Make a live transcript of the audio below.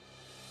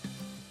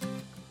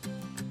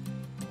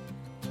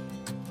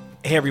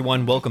Hey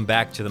everyone, welcome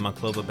back to the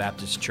Monclova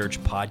Baptist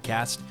Church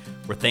podcast.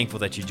 We're thankful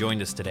that you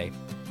joined us today.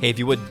 Hey, if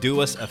you would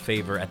do us a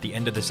favor at the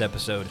end of this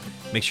episode,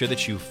 make sure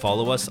that you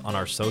follow us on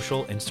our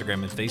social,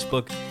 Instagram and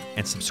Facebook,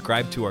 and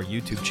subscribe to our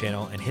YouTube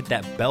channel and hit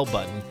that bell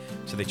button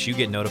so that you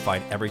get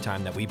notified every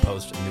time that we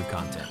post new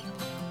content.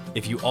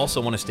 If you also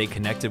want to stay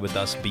connected with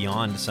us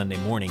beyond Sunday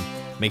morning,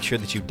 make sure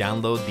that you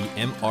download the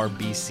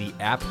MRBC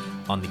app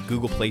on the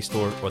Google Play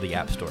Store or the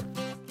App Store.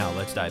 Now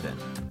let's dive in.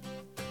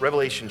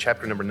 Revelation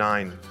chapter number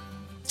 9.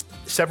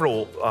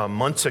 Several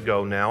months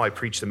ago now, I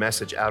preached a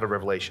message out of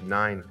Revelation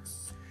 9.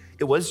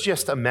 It was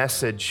just a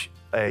message,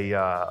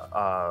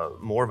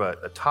 more of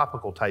a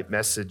topical type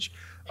message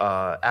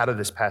out of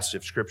this passage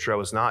of Scripture. I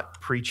was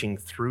not preaching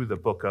through the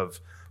book of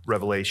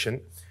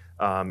Revelation.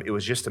 It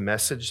was just a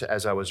message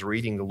as I was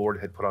reading, the Lord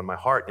had put on my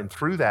heart. And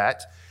through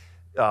that,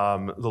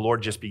 the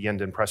Lord just began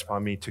to impress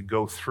upon me to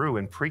go through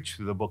and preach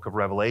through the book of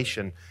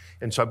Revelation.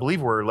 And so I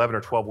believe we're 11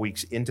 or 12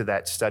 weeks into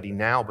that study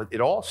now, but it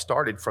all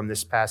started from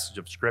this passage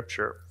of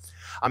Scripture.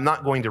 I'm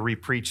not going to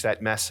re-preach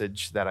that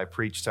message that I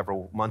preached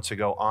several months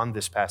ago on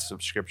this passage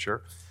of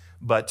Scripture,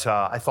 but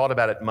I thought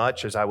about it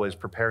much as I was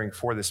preparing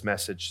for this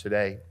message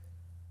today.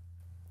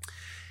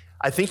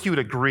 I think you would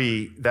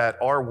agree that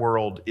our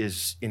world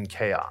is in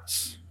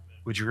chaos.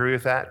 Would you agree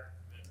with that?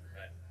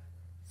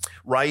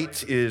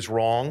 Right is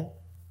wrong,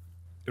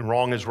 and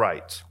wrong is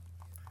right.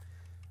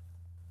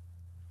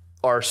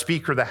 Our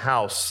Speaker of the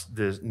House,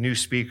 the new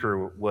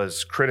Speaker,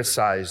 was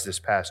criticized this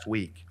past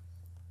week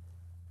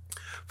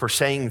for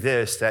saying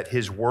this, that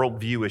his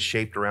worldview is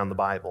shaped around the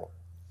Bible.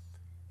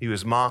 He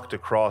was mocked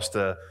across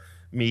the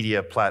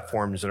media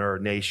platforms in our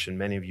nation.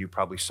 Many of you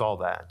probably saw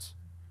that.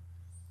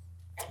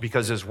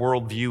 Because his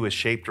worldview is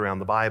shaped around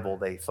the Bible,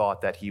 they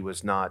thought that he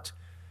was not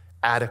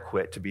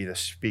adequate to be the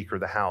Speaker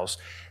of the House.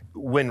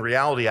 When in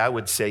reality, I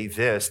would say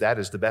this, that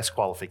is the best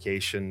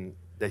qualification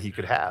that he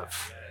could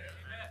have,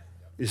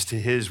 is to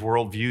his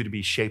worldview to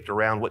be shaped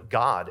around what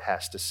God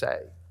has to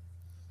say.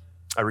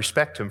 I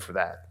respect him for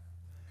that.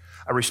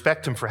 I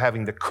respect him for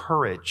having the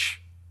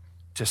courage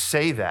to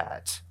say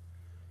that,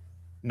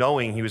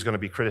 knowing he was going to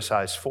be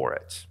criticized for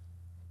it.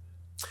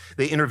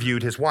 They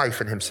interviewed his wife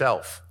and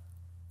himself.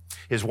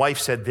 His wife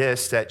said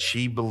this, that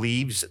she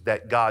believes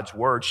that God's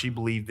word, she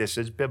believed this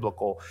is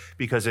biblical,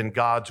 because in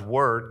God's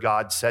word,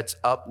 God sets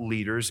up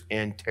leaders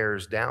and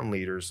tears down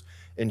leaders.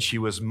 And she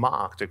was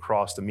mocked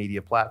across the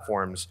media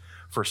platforms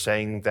for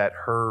saying that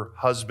her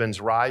husband's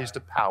rise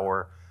to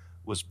power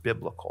was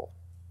biblical.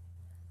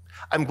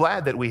 I'm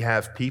glad that we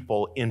have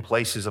people in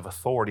places of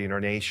authority in our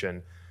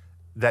nation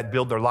that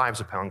build their lives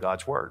upon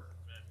God's word.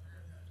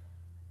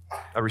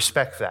 I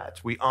respect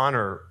that. We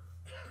honor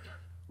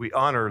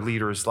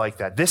leaders like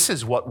that. This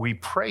is what we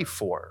pray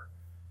for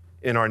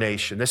in our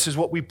nation. This is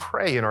what we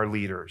pray in our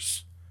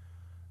leaders,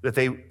 that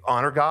they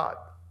honor God.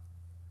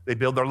 They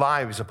build their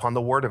lives upon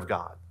the word of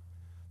God.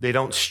 They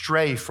don't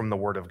stray from the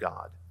word of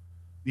God.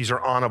 These are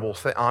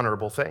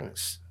honorable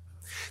things.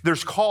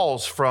 There's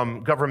calls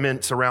from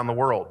governments around the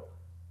world.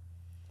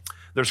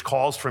 There's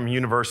calls from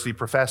university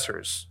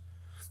professors.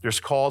 There's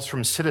calls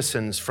from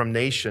citizens from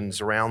nations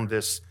around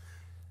this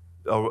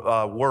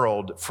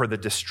world for the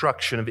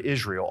destruction of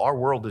Israel. Our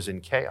world is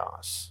in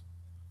chaos.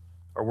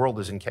 Our world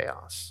is in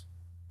chaos.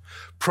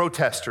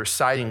 Protesters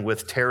siding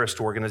with terrorist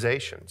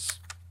organizations.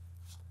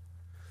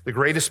 The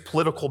greatest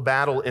political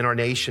battle in our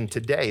nation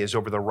today is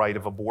over the right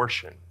of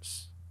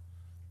abortions.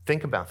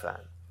 Think about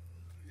that.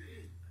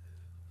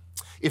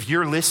 If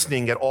you're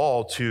listening at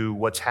all to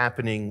what's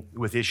happening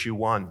with issue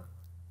 1,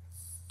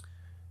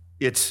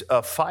 it's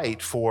a fight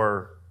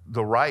for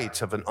the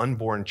rights of an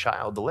unborn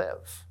child to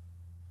live.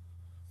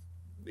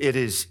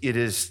 It's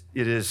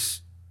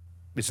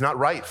not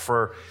right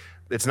for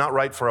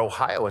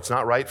Ohio. It's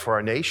not right for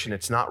our nation.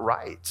 It's not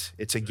right.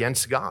 It's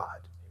against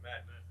God.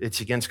 Amen.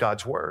 It's against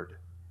God's word.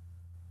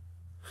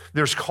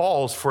 There's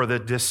calls for the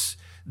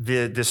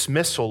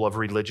dismissal of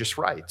religious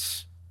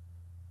rights.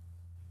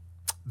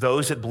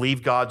 Those that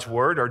believe God's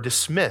word are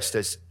dismissed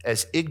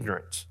as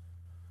ignorant,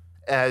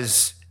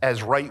 as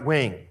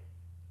right-wing.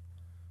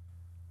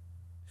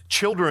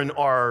 Children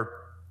are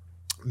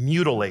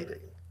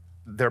mutilating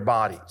their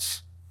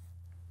bodies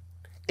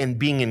and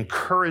being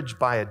encouraged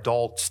by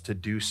adults to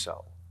do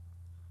so.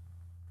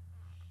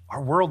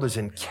 Our world is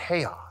in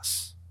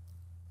chaos.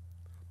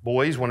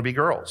 Boys want to be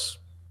girls.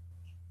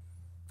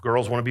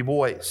 Girls want to be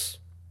boys.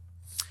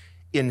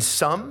 And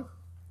some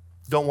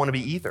don't want to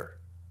be either.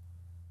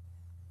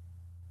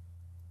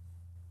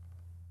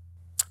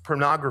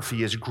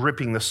 Pornography is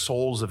gripping the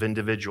souls of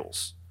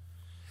individuals,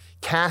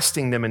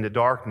 casting them into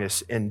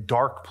darkness in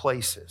dark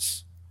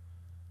places.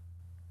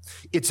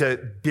 It's a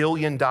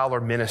billion-dollar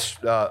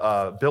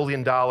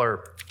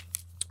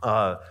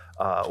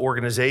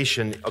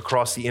organization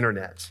across the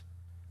internet.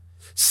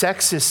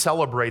 Sex is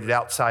celebrated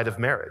outside of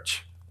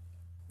marriage.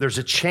 There's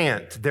a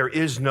chant, "There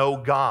is no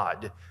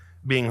God,"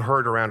 being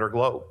heard around our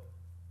globe.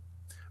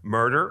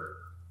 Murder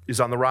is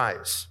on the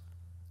rise.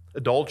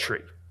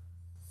 Adultery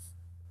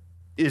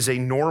is a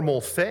normal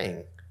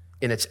thing,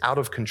 and it's out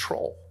of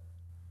control.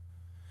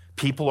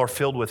 People are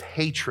filled with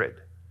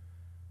hatred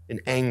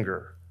and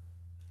anger.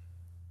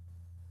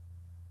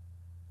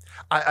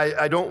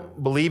 I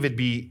don't believe it'd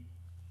be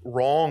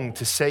wrong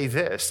to say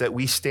this, that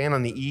we stand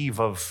on the eve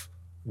of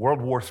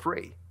World War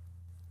III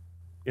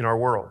in our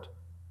world.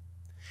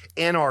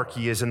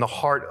 Anarchy is in the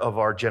heart of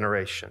our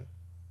generation.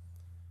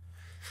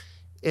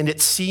 And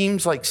it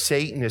seems like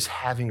Satan is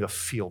having a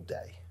field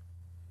day.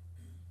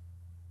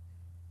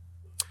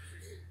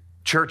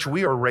 Church,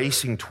 we are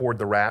racing toward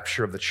the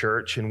rapture of the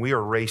church, and we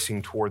are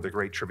racing toward the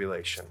Great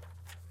Tribulation.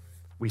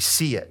 We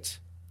see it.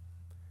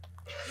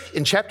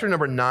 In chapter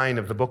number 9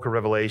 of the book of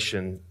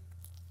Revelation,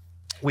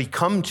 we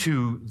come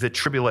to the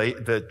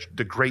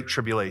Great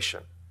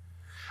Tribulation.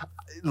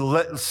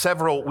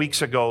 Several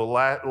weeks ago,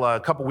 a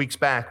couple weeks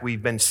back,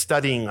 we've been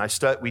studying.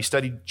 We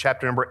studied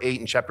chapter number 8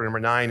 and chapter number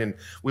 9, and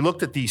we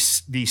looked at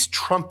these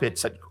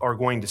trumpets that are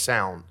going to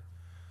sound.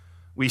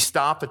 We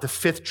stopped at the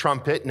 5th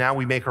trumpet. Now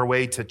we make our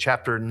way to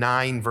chapter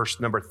 9, verse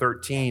number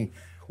 13,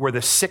 where the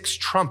 6th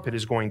trumpet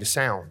is going to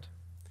sound.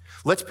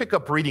 Let's pick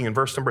up reading in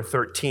verse number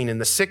 13.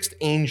 And the 6th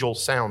angel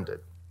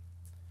sounded.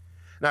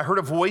 And I heard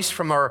a voice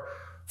from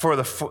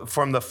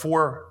the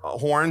 4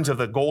 horns of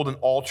the golden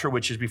altar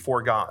which is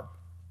before God,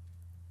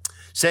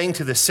 saying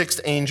to the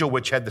 6th angel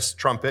which had the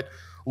trumpet,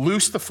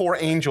 loose the 4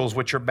 angels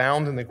which are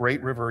bound in the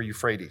great river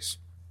Euphrates.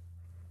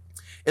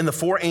 And the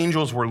 4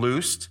 angels were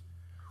loosed,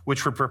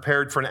 which were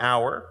prepared for an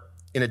hour,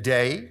 in a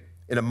day,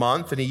 in a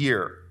month, and a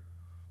year,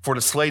 for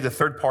to slay the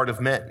 3rd part of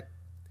men.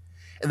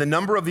 And the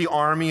number of the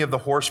army of the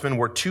horsemen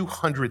were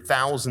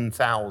 200,000.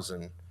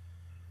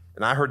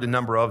 And I heard the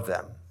number of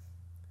them.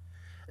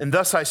 And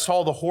thus I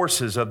saw the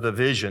horses of the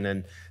vision,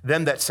 and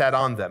them that sat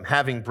on them,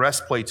 having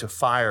breastplates of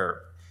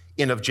fire,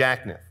 and of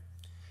jacinth,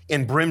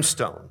 and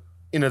brimstone.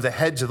 And of the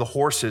heads of the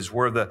horses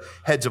were the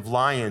heads of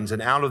lions,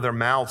 and out of their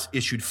mouths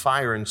issued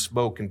fire and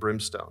smoke and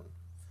brimstone.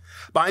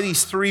 By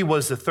these 3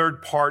 was the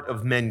 3rd part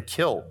of men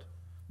killed,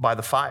 by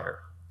the fire,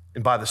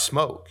 and by the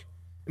smoke,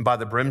 and by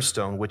the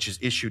brimstone which is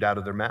issued out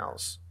of their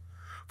mouths.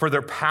 For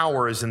their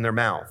power is in their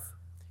mouth,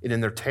 and in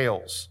their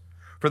tails.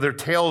 For their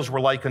tails were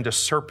like unto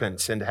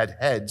serpents, and had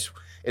heads,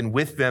 and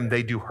with them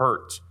they do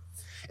hurt.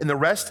 And the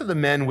rest of the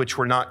men which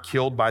were not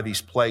killed by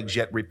these plagues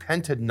yet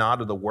repented not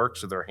of the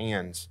works of their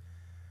hands,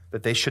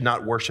 that they should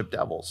not worship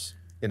devils,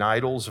 and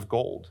idols of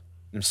gold,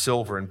 and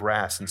silver, and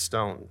brass, and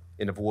stone,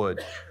 and of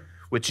wood,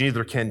 which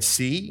neither can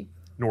see,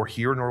 nor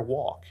hear, nor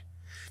walk.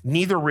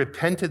 Neither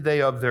repented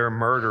they of their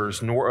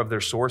murders, nor of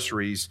their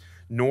sorceries,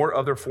 nor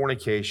of their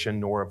fornication,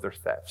 nor of their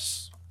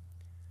thefts.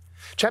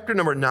 Chapter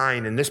number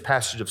 9, in this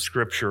passage of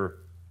Scripture,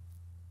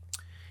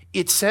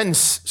 it sends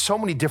so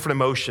many different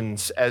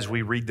emotions as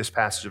we read this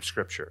passage of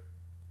Scripture.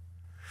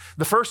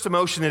 The first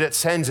emotion that it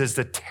sends is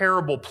the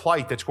terrible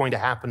plight that's going to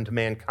happen to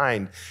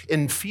mankind.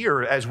 In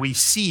fear, as we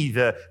see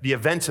the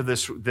events of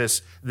this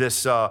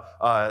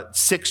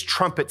 6th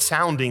trumpet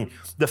sounding,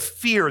 the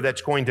fear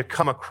that's going to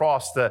come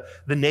across the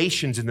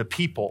nations and the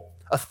people.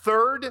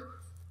 1/3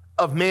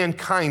 of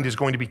mankind is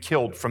going to be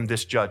killed from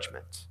this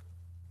judgment.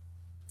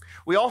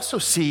 We also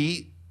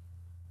see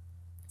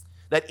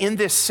that in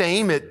this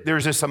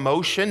there's this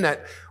emotion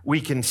that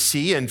we can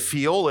see and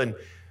feel. And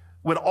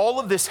when all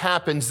of this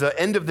happens, the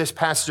end of this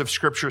passage of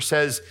Scripture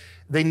says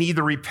they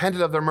neither repented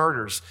of their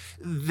murders.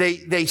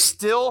 They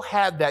still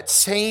had that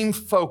same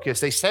focus.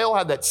 They still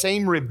had that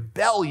same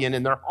rebellion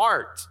in their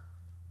heart.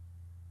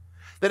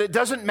 That it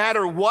doesn't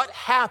matter what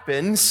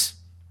happens,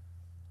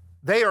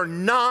 they are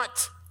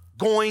not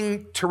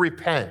going to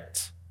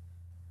repent.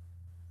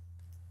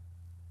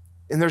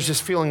 And there's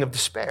this feeling of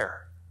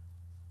despair,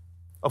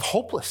 of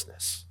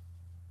hopelessness.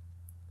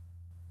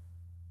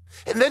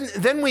 And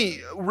then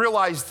we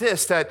realize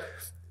this, that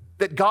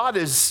God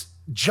is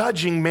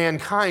judging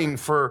mankind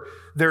for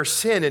their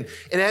sin. And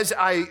as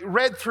I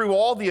read through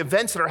all the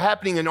events that are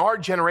happening in our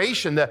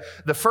generation,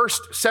 the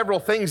first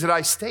several things that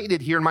I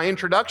stated here in my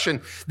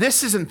introduction,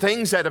 this isn't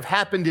things that have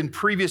happened in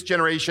previous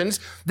generations.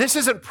 This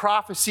isn't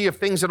prophecy of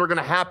things that are going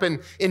to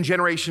happen in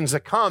generations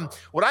that come.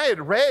 What I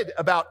had read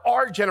about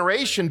our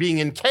generation being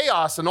in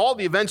chaos and all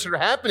the events that are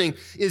happening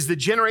is the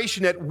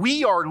generation that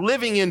we are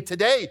living in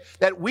today,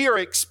 that we are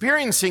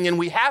experiencing, and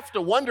we have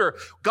to wonder,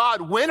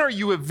 God, when are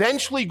you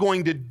eventually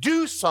going to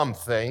do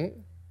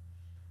something?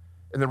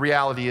 And the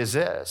reality is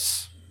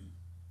this,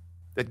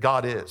 that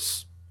God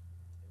is.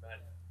 Amen.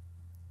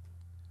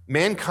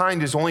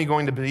 Mankind is only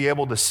going to be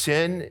able to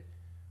sin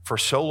for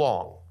so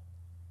long.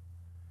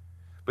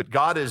 But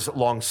God is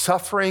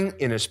long-suffering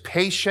and is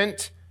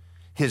patient.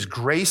 His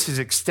grace is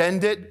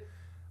extended.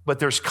 But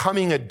there's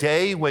coming a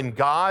day when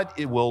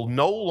it will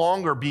no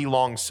longer be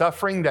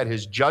long-suffering, that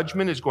his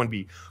judgment is going to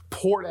be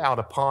poured out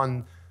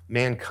upon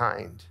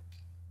mankind.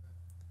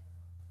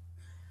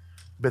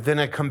 But then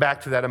I come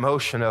back to that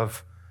emotion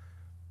of,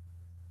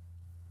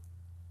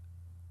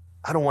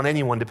 I don't want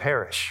anyone to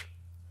perish.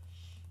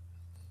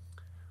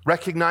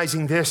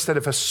 Recognizing this, that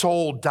if a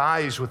soul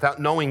dies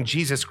without knowing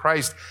Jesus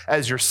Christ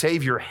as your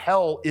Savior,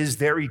 hell is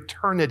their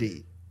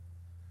eternity.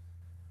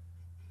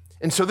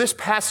 And so this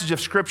passage of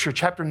Scripture,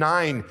 chapter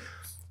 9,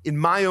 in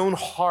my own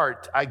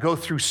heart, I go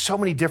through so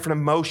many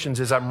different emotions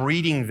as I'm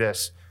reading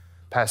this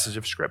passage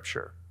of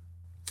Scripture.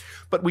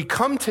 But we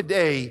come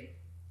today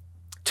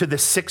to the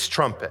sixth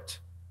trumpet.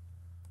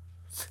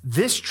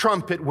 This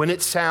trumpet, when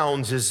it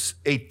sounds, is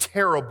a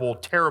terrible,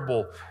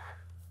 terrible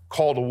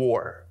call to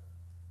war.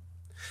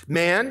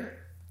 Man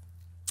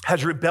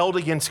has rebelled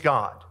against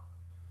God.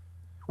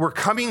 We're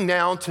coming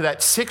now to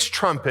that sixth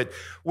trumpet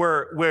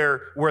where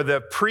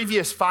the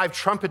previous five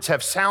trumpets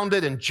have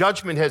sounded and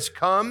judgment has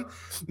come.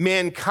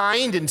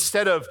 Mankind,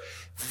 instead of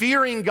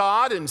fearing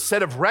God,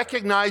 instead of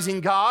recognizing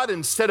God,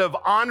 instead of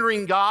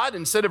honoring God,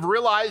 instead of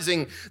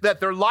realizing that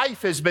their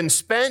life has been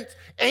spent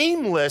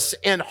aimless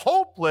and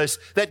hopeless,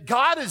 that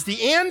God is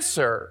the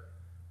answer,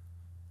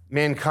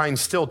 mankind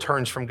still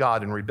turns from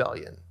God in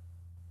rebellion.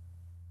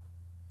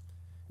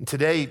 And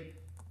today,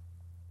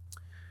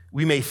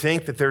 we may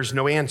think that there's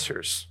no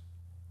answers.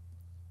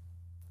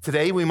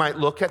 Today, we might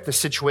look at the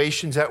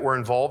situations that we're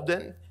involved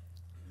in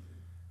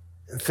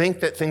and think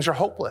that things are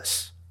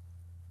hopeless.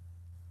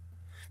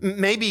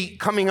 Maybe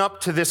coming up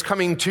to this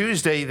coming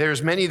Tuesday,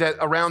 there's many that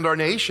around our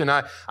nation,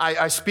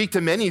 I speak to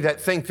many that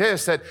think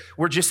this, that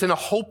we're just in a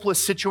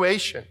hopeless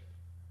situation,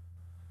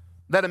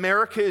 that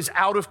America is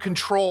out of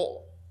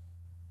control,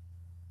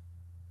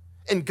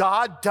 and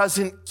God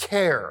doesn't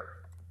care.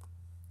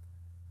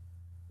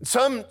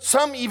 Some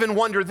even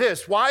wonder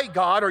this: why,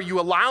 God, are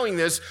you allowing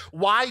this?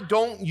 Why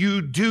don't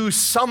you do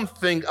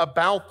something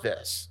about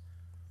this?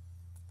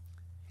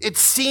 It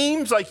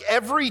seems like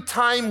every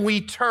time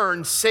we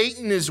turn,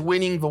 Satan is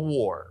winning the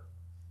war.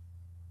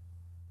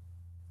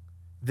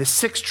 The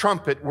sixth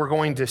trumpet, we're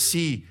going to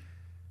see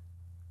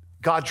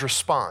God's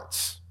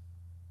response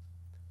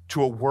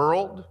to a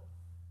world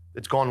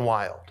that's gone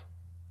wild.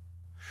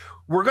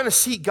 We're going to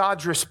see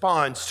God's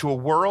response to a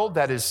world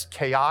that is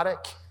chaotic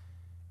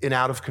and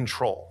out of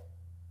control.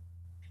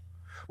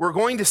 We're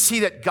going to see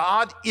that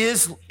God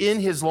is in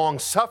his long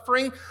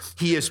suffering.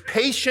 He is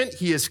patient.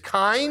 He is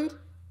kind.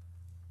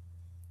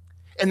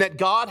 And that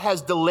God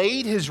has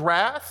delayed his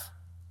wrath.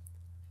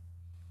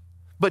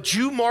 But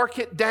you mark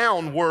it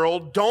down,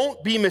 world.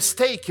 Don't be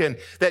mistaken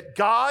that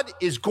God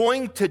is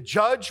going to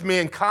judge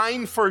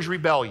mankind for his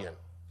rebellion.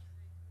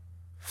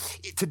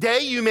 Today,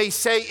 you may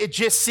say, it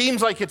just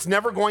seems like it's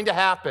never going to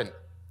happen.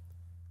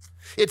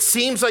 It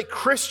seems like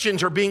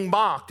Christians are being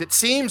mocked. It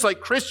seems like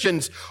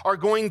Christians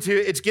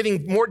it's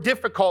getting more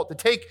difficult to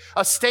take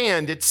a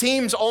stand. It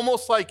seems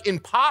almost like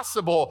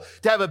impossible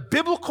to have a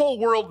biblical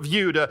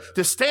worldview,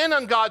 to stand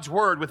on God's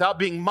word without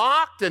being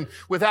mocked and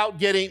without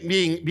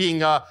being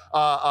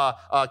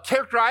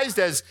characterized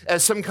as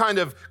some kind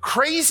of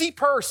crazy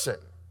person.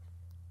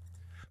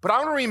 But I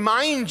want to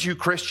remind you,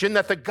 Christian,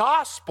 that the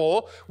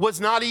gospel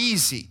was not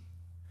easy.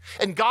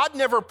 And God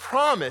never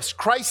promised,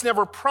 Christ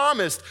never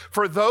promised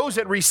for those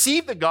that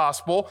received the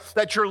gospel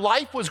that your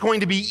life was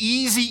going to be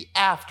easy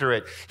after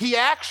it. He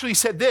actually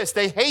said this: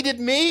 they hated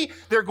me,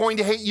 they're going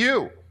to hate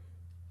you.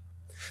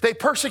 They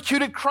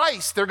persecuted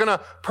Christ, they're going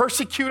to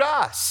persecute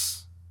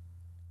us.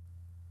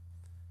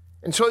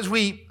 And so as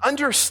we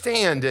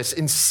understand this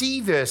and see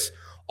this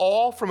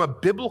all from a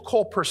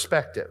biblical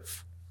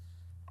perspective,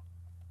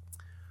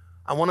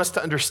 I want us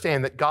to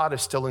understand that God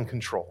is still in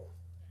control.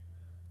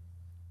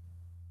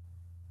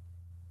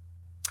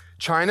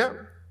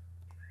 China,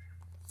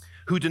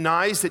 who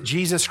denies that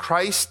Jesus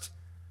Christ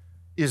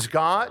is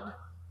God,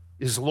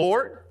 is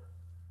Lord,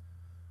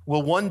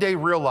 will one day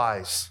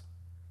realize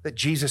that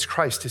Jesus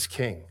Christ is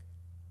King.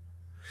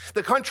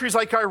 The countries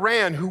like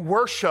Iran, who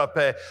worship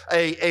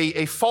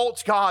a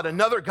false god,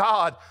 another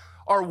god,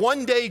 are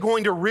one day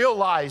going to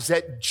realize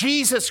that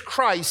Jesus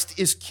Christ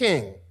is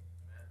King.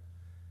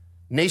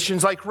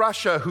 Nations like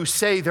Russia, who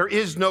say there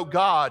is no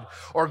God,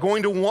 are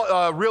going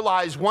to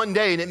realize one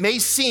day, and it may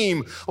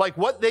seem like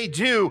what they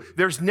do,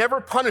 there's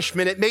never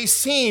punishment. It may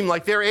seem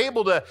like they're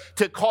able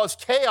to cause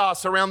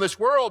chaos around this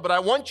world, but I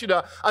want you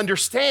to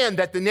understand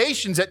that the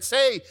nations that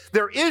say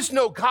there is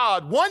no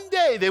God, one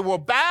day they will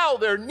bow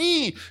their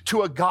knee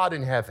to a God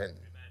in heaven.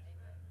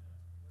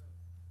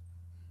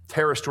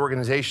 Terrorist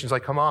organizations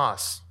like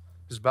Hamas,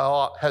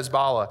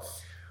 Hezbollah,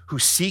 who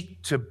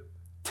seek to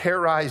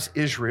terrorize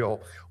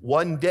Israel,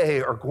 one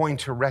day are going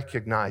to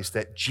recognize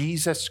that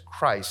Jesus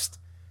Christ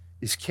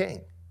is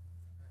King.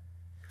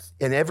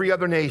 And every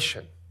other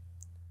nation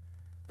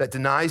that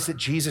denies that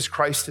Jesus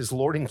Christ is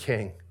Lord and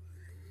King,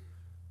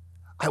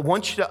 I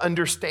want you to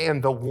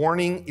understand the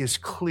warning is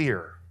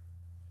clear.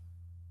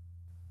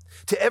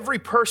 To every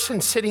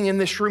person sitting in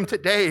this room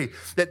today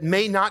that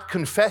may not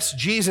confess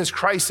Jesus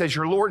Christ as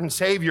your Lord and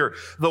Savior,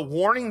 the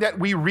warning that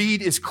we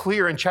read is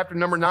clear in chapter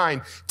number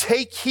 9.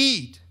 Take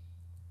heed.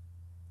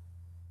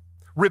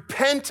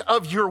 Repent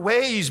of your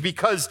ways,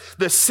 because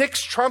the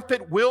sixth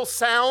trumpet will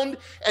sound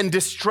and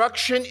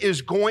destruction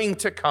is going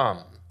to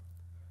come.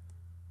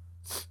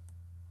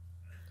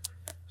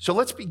 So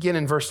let's begin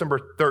in verse number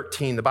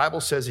 13. The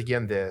Bible says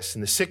again this: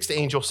 and the sixth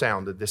angel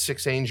sounded. The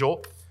sixth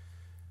angel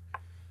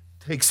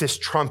takes this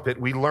trumpet.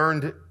 We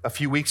learned a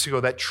few weeks ago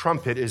that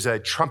trumpet is a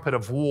trumpet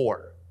of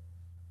war,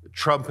 a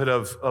trumpet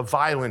of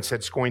violence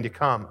that's going to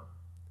come.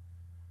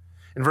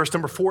 In verse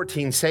number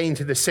 14, saying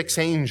to the sixth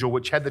angel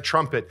which had the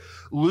trumpet,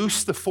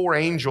 loose the four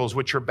angels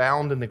which are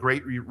bound in the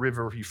great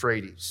river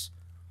Euphrates.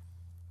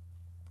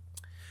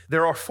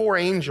 There are four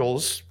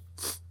angels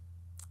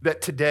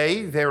that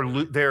today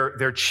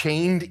they're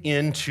chained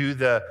into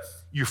the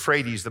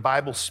Euphrates. The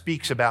Bible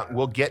speaks about, and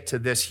we'll get to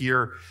this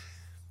here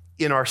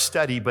in our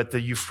study, but the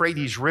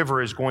Euphrates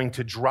River is going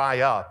to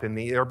dry up, and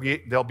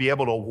they'll be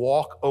able to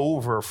walk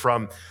over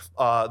from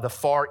the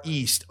far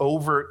east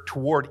over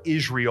toward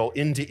Israel,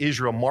 into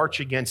Israel, march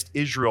against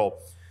Israel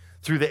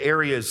through the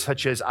areas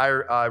such as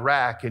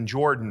Iraq and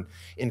Jordan,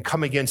 and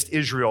come against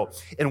Israel.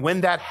 And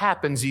when that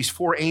happens, these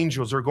four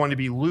angels are going to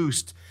be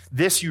loosed.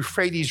 This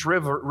Euphrates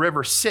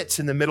River sits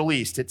in the Middle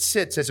East. It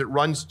sits as it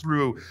runs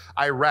through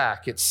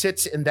Iraq. It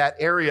sits in that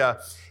area,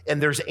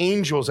 and there's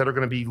angels that are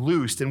going to be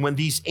loosed. And when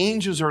these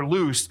angels are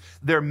loosed,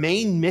 their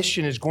main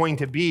mission is going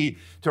to be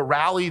to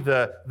rally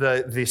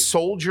the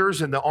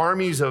soldiers and the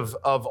armies of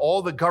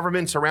all the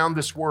governments around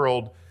this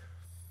world,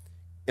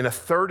 and a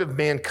third of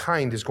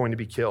mankind is going to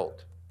be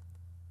killed.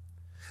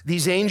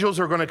 These angels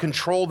are going to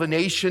control the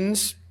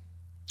nations,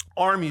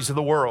 armies of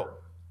the world.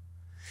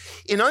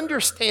 In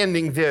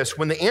understanding this,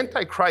 when the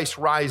Antichrist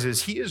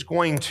rises, he is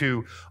going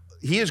to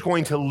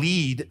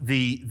lead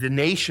the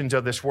nations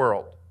of this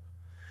world.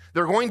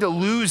 They're going to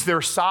lose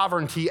their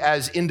sovereignty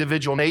as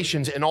individual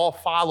nations and all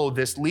follow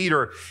this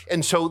leader.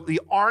 And so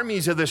the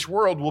armies of this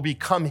world will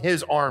become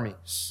his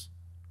armies.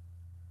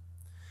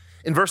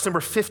 In verse number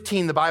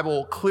 15, the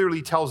Bible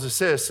clearly tells us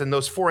this, and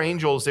those four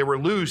angels, they were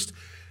loosed,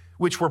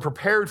 which were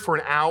prepared for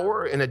an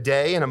hour and a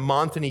day and a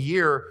month and a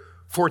year,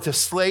 for to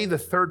slay the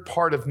third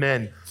part of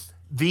men.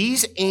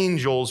 These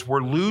angels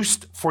were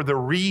loosed for the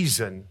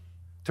reason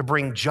to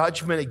bring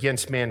judgment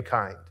against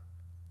mankind.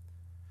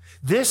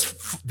 This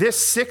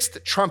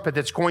sixth trumpet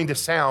that's going to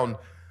sound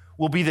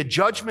will be the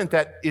judgment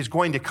that is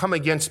going to come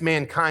against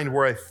mankind,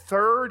 where a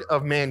third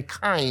of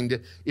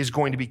mankind is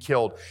going to be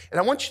killed. And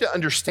I want you to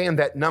understand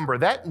that number.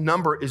 That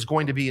number is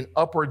going to be in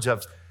upwards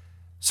of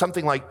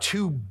something like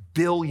 2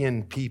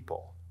 billion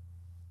people.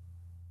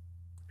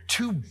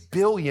 2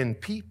 billion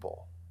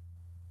people.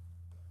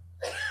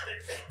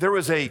 There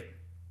was a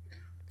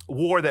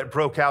war that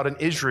broke out in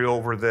Israel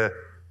over the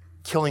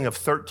killing of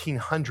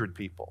 1,300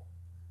 people.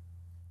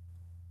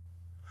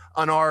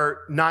 On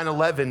our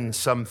 9/11,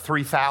 some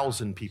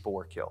 3,000 people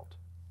were killed.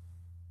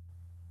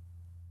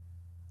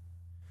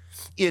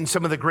 In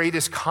some of the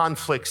greatest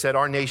conflicts that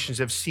our nations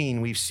have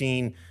seen, we've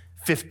seen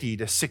 50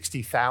 to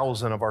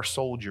 60,000 of our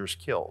soldiers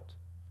killed.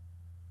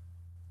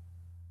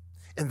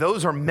 And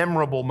those are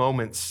memorable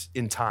moments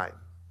in time.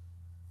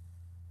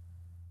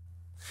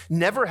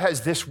 Never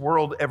has this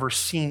world ever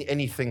seen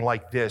anything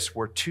like this,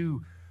 where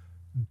 2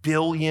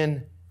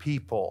 billion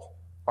people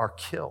are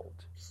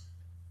killed.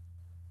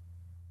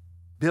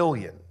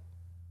 Billion.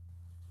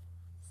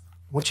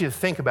 I want you to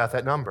think about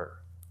that number.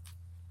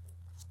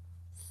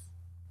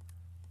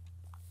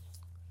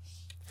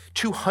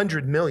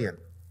 200 million.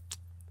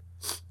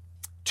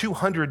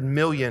 200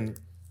 million.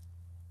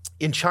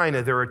 In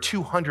China, there are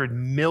 200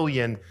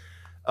 million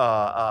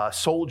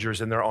soldiers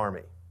in their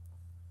army.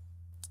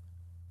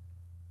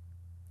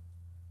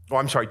 Oh,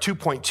 I'm sorry,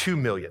 2.2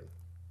 million.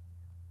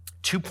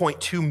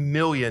 2.2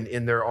 million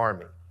in their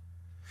army.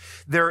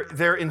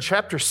 They're in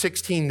chapter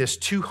 16, this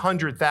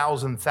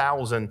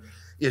 200,000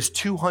 is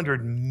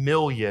 200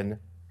 million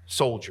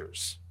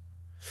soldiers.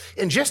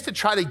 And just to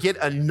try to get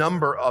a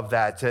number of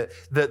that,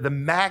 the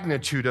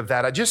magnitude of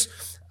that,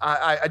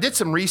 I did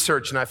some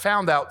research and I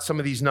found out some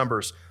of these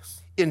numbers.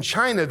 In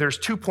China, there's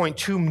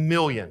 2.2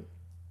 million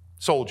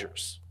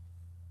soldiers.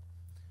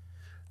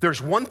 There's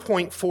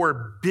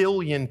 1.4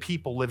 billion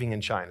people living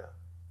in China.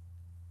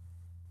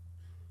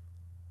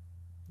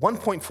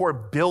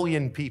 1.4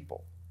 billion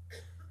people.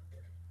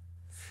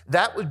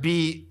 That would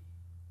be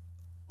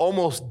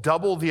almost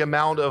double the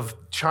amount of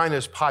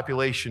China's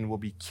population will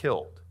be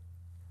killed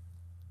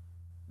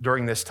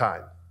during this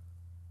time.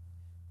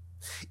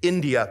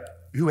 India,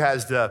 who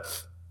has the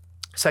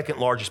second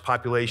largest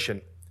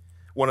population,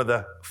 one of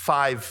the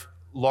 5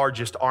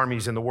 largest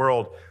armies in the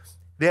world,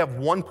 they have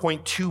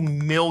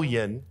 1.2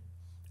 million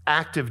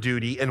active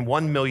duty and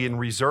 1 million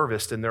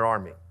reservists in their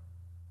army,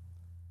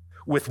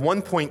 with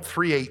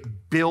 1.38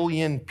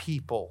 billion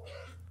people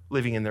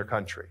living in their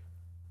country.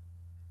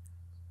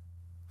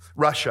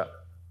 Russia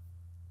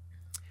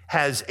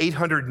has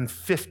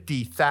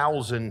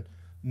 850,000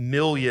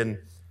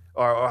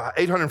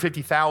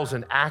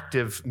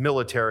 active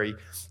military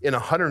and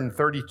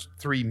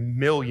 133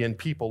 million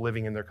people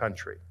living in their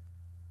country.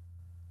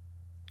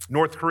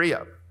 North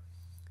Korea,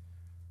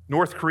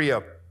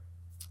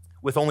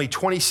 with only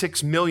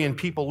 26 million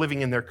people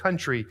living in their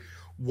country,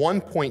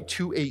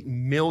 1.28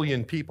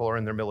 million people are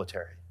in their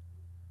military.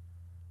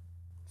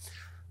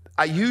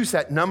 I use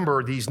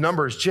these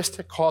numbers just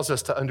to cause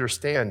us to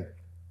understand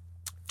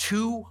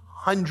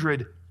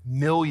 200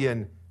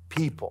 million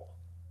people.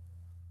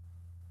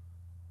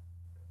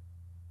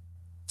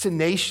 It's the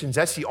nations,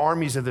 that's the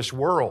armies of this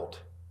world.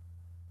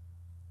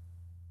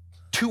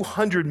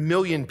 200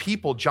 million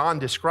people, John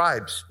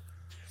describes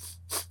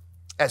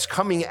as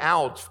coming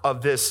out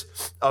of these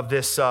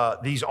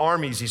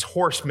armies, these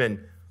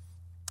horsemen,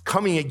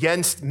 coming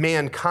against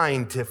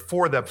mankind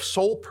for the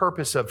sole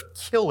purpose of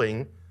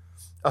killing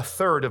a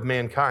third of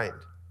mankind.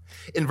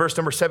 In verse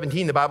number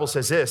 17, the Bible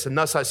says this, and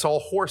thus I saw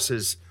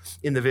horses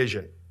in the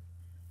vision,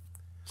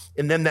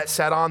 and them that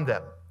sat on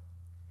them,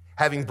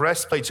 having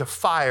breastplates of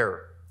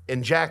fire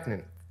and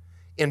jacinth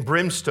and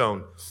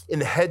brimstone, and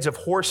the heads of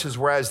horses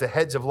were as the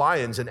heads of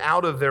lions, and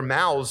out of their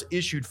mouths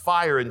issued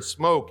fire and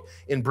smoke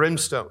and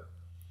brimstone.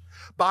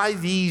 By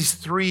these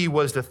three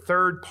was the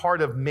third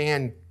part of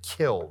man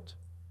killed,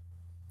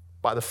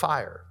 by the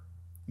fire,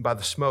 by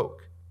the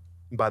smoke,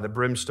 and by the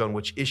brimstone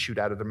which issued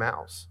out of their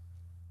mouths.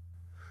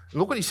 And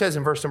look what he says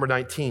in verse number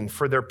 19,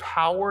 for their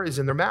power is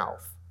in their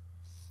mouth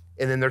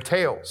and in their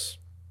tails.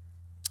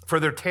 For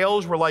their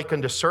tails were like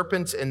unto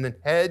serpents, and the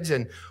heads,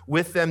 and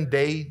with them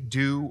they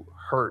do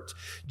hurt.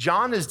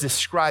 John is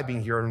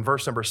describing here in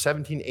verse number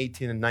 17,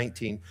 18, and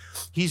 19,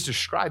 he's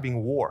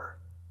describing war.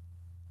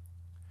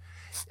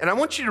 And I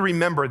want you to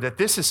remember that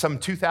this is some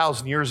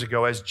 2,000 years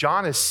ago as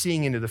John is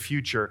seeing into the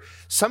future.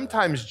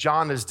 Sometimes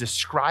John is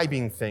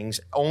describing things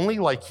only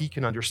like he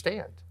can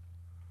understand.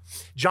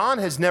 John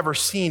has never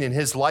seen in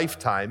his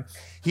lifetime,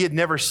 he had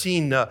never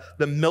seen the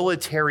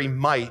military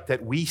might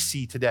that we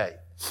see today.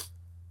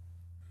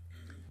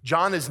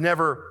 John has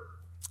never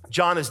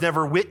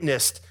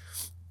witnessed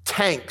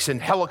tanks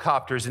and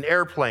helicopters and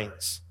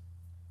airplanes.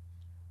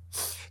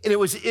 And it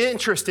was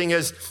interesting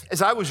as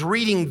I was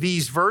reading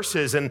these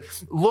verses and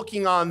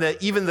looking on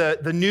even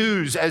the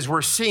news as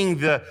we're seeing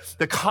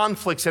the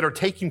conflicts that are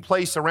taking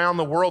place around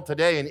the world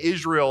today in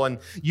Israel and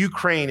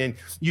Ukraine, and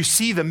you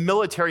see the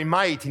military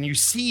might, and you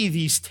see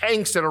these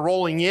tanks that are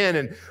rolling in,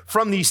 and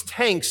from these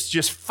tanks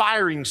just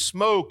firing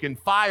smoke and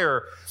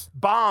fire,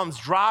 bombs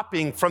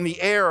dropping from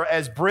the air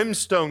as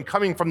brimstone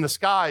coming from the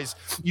skies.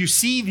 You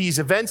see these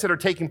events that are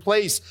taking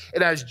place,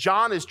 and as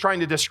John is trying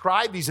to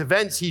describe these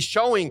events, he's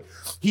seeing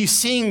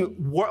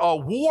a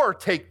war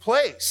take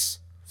place.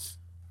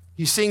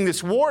 He's seeing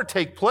this war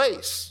take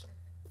place.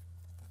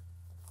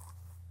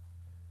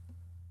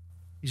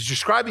 He's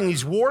describing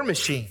these war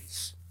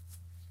machines.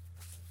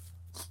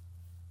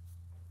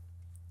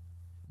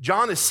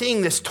 John is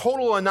seeing this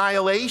total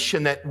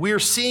annihilation that we're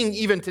seeing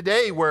even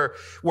today where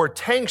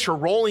tanks are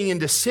rolling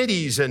into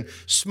cities and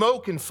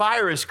smoke and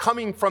fire is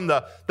coming from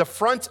the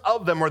front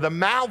of them or the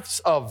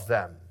mouths of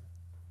them.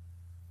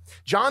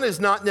 John is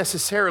not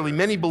necessarily,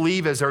 many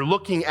believe as they're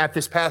looking at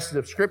this passage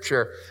of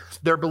Scripture,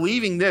 they're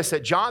believing this,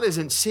 that John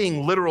isn't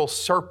seeing literal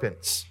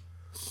serpents.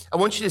 I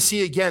want you to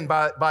see again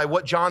by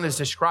what John is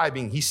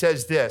describing. He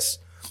says this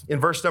in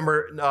verse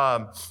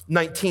number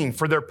 19,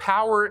 for their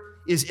power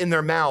is in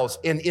their mouths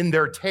and in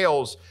their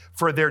tails,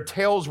 for their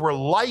tails were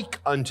like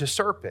unto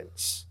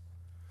serpents.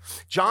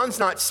 John's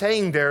not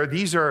saying there,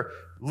 these are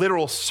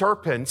literal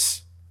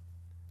serpents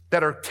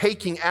that are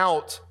taking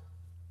out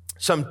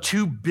some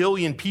 2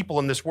 billion people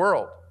in this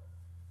world.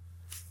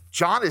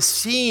 John is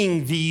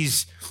seeing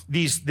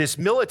this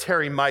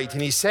military might,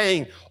 and he's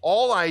saying,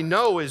 all I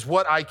know is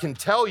what I can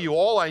tell you.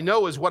 All I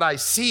know is what I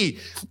see.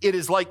 It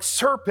is like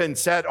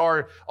serpents that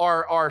are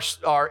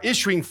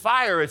issuing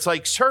fire. It's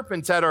like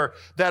serpents that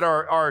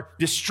are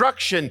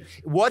destruction.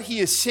 What he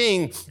is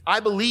seeing,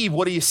 I believe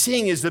what he is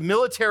seeing is the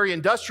military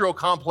industrial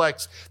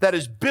complex that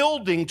is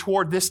building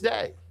toward this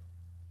day.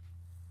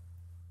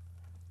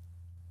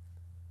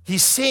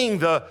 He's seeing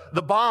the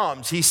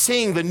bombs. He's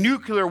seeing the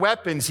nuclear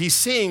weapons. He's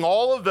seeing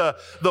all of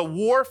the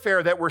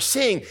warfare that we're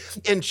seeing.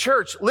 In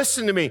church,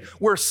 listen to me,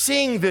 we're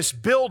seeing this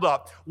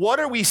buildup. What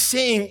are we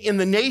seeing in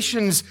the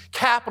nation's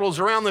capitals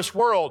around this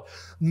world?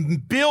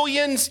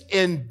 Billions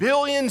and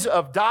billions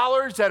of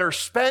dollars that are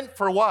spent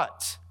for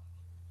what?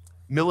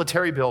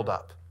 Military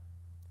buildup.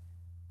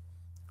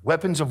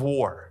 Weapons of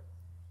war.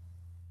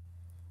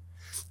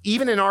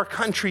 Even in our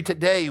country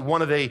today,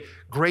 one of the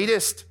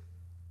greatest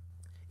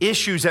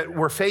issues that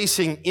we're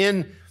facing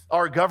in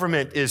our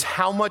government is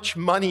how much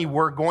money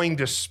we're going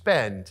to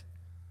spend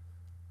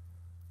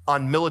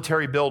on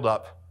military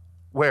buildup.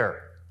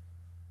 Where?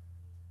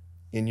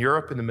 In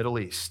Europe and the Middle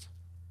East.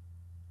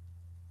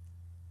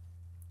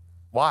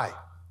 Why?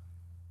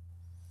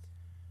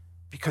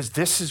 Because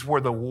this is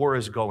where the war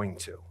is going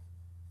to.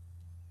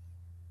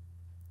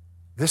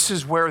 This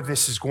is where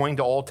this is going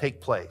to all take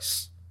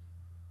place.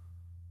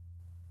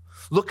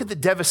 Look at the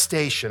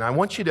devastation. I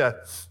want you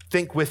to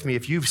think with me,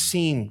 if you've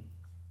seen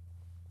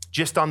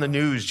just on the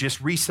news,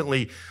 just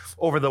recently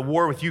over the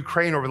war with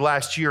Ukraine over the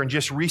last year and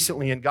just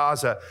recently in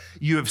Gaza,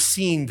 you have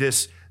seen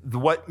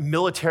what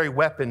military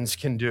weapons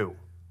can do.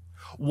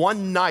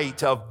 One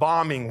night of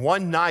bombing,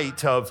 one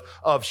night of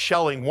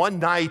shelling, one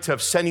night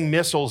of sending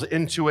missiles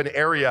into an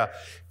area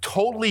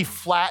totally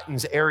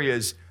flattens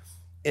areas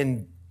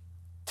and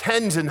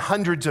tens and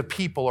hundreds of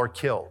people are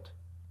killed.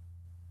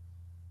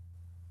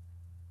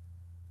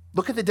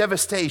 Look at the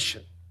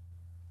devastation.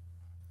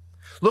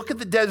 Look at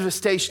the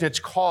devastation it's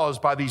caused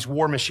by these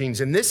war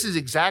machines. And this is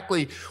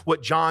exactly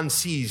what John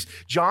sees.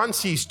 John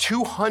sees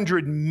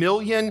 200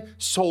 million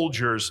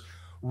soldiers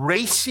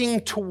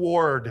racing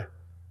toward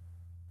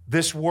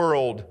this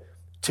world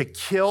to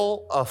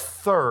kill a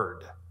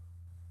third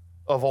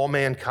of all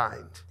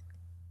mankind.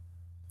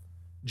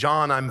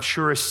 John, I'm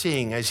sure, is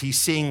seeing, as he's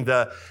seeing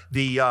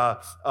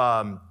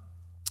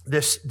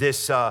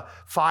this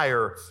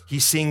fire,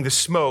 he's seeing the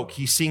smoke,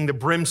 he's seeing the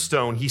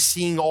brimstone, he's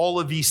seeing all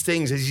of these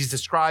things as he's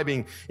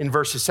describing in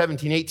verses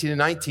 17, 18, and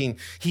 19.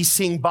 He's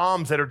seeing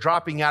bombs that are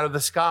dropping out of the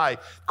sky,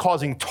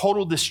 causing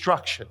total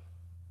destruction.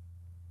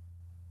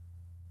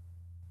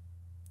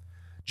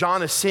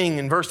 John is seeing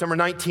in verse number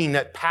 19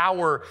 that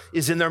power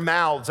is in their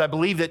mouths. I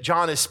believe that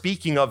John is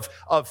speaking of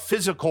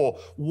physical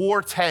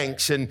war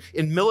tanks and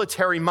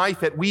military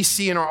might that we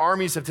see in our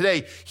armies of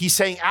today. He's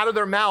saying out of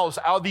their mouths,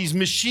 out of these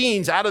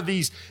machines, out of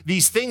these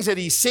things that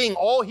he's seeing,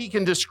 all he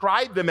can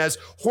describe them as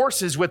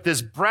horses with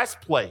this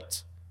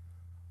breastplate.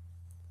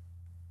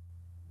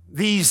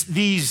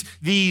 These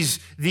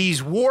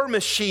war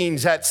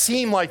machines that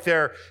seem like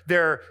they're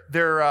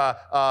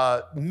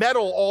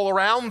metal all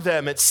around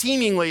them. It's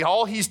seemingly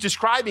all he's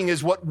describing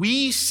is what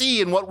we see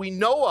and what we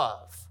know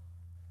of.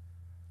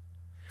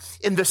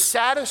 And the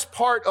saddest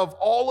part of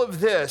all of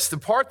this, the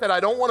part that I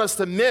don't want us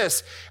to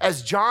miss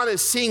as John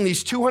is seeing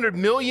these 200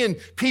 million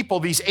people,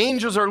 these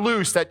angels are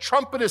loose, that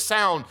trumpet is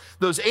sound,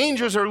 those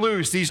angels are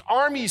loose, these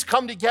armies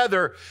come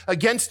together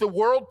against the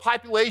world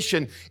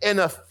population, and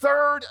a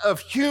third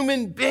of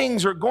human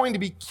beings are going to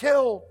be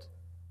killed.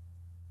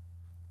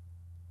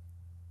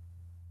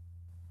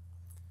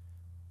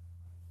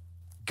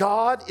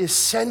 God is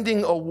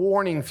sending a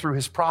warning through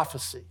his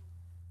prophecy.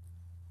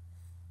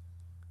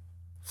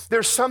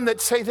 There's some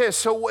that say this,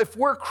 so if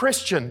we're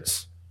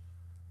Christians,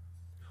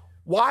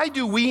 why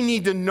do we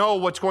need to know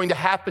what's going to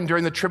happen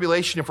during the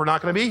tribulation if we're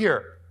not going to be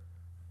here?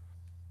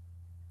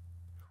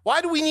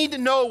 Why do we need to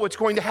know what's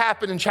going to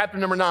happen in chapter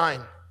number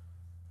 9?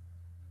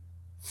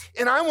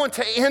 And I want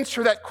to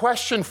answer that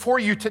question for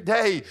you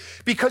today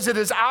because it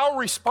is our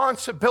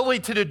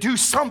responsibility to do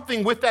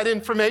something with that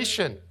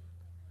information.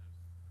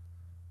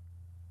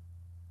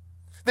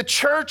 The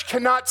church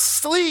cannot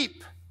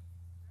sleep.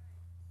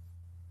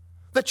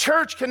 The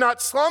church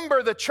cannot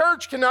slumber. The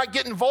church cannot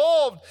get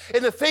involved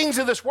in the things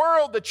of this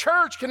world. The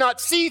church cannot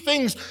see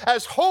things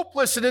as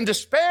hopeless and in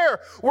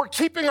despair. We're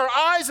keeping our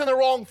eyes on the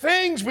wrong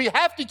things. We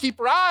have to keep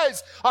our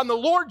eyes on the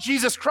Lord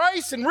Jesus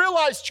Christ and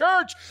realize,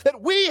 church,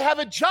 that we have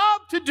a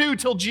job to do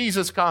till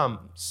Jesus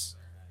comes.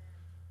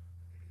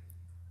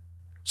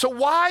 So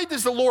why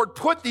does the Lord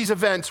put these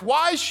events?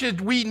 Why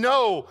should we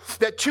know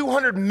that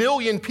 200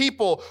 million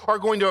people are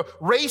going to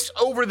race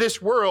over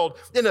this world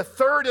and a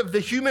third of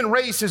the human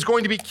race is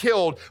going to be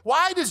killed?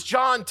 Why does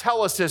John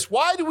tell us this?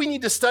 Why do we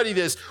need to study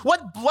this?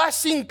 What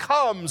blessing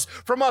comes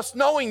from us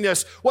knowing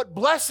this? What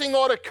blessing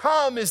ought to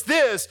come is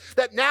this,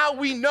 that now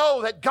we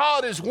know that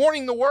God is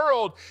warning the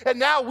world, and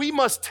now we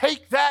must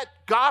take that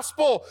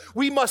gospel,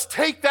 we must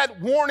take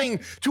that warning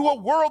to a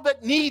world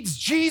that needs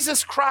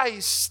Jesus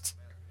Christ.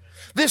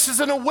 This is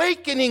an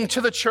awakening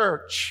to the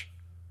church.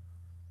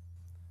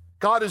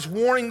 God is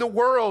warning the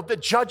world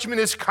that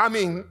judgment is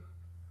coming.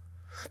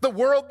 The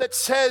world that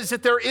says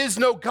that there is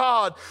no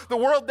God. The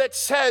world that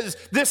says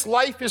this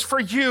life is for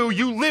you.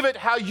 You live it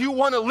how you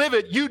want to live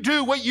it. You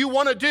do what you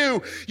want to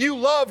do. You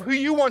love who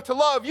you want to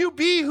love. You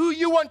be who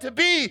you want to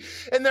be.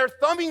 And they're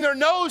thumbing their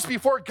nose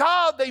before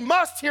God. They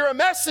must hear a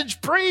message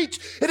preached.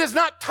 It is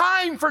not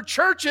time for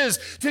churches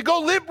to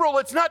go liberal.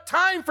 It's not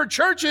time for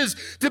churches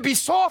to be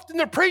soft in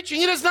their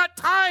preaching. It is not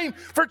time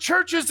for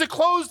churches to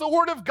close the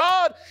word of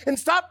God and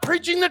stop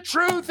preaching the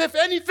truth. If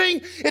anything,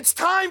 it's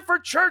time for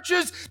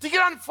churches to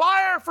get on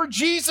fire for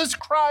Jesus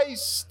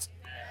Christ.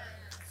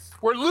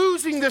 We're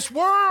losing this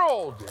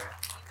world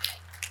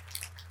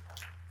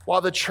while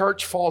the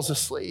church falls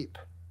asleep.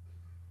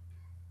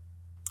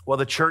 While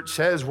the church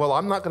says, well,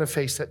 I'm not going to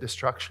face that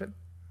destruction.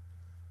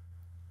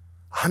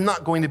 I'm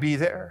not going to be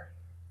there.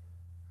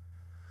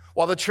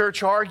 While the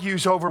church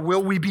argues over,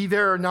 will we be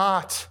there or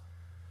not?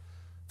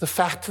 The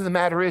fact of the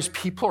matter is,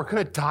 people are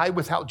going to die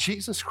without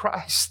Jesus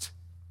Christ.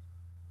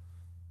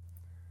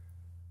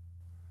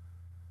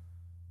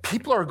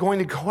 People are going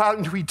to go out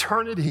into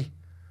eternity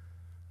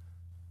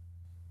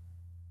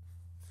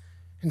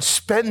and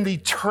spend the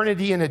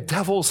eternity in a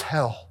devil's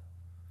hell.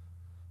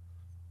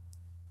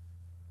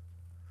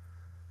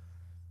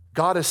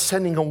 God is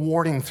sending a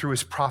warning through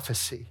his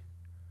prophecy.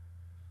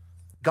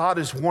 God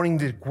is warning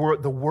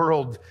the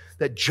world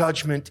that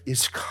judgment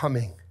is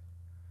coming.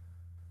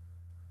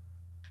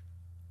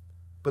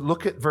 But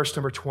look at verse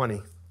number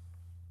 20.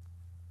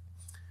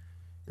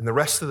 And the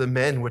rest of the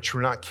men which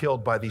were not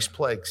killed by these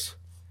plagues,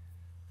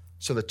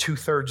 so the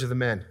 2/3 of the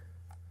men,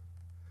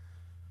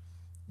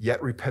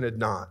 yet repented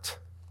not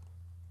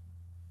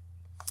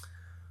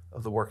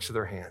of the works of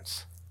their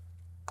hands.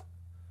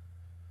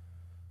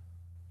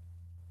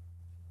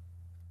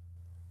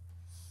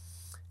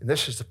 And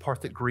this is the part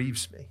that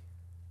grieves me.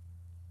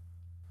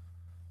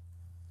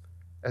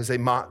 As they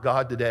mock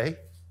God today,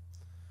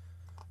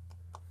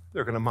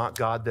 they're going to mock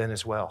God then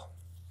as well.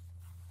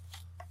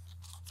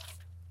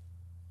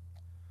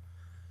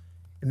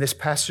 In this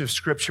passage of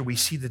Scripture, we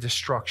see the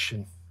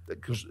destruction that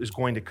is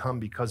going to come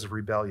because of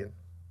rebellion.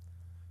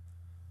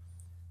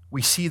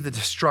 we see the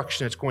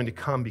destruction that's going to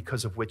come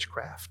because of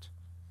witchcraft.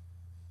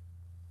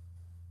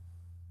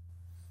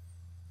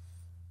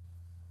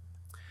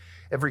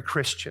 Every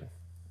Christian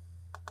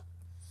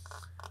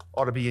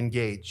ought to be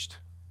engaged.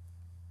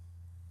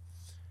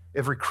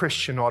 Every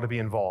Christian ought to be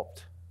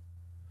involved.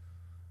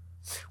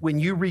 When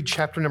you read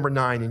chapter number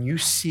 9 and you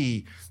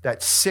see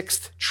that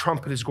sixth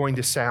trumpet is going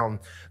to sound,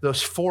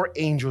 those 4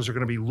 angels are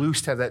going to be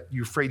loosed out of that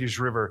Euphrates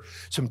River.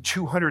 Some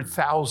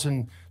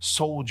 200,000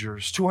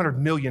 soldiers, 200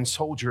 million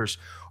soldiers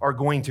are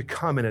going to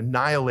come and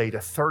annihilate a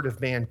third of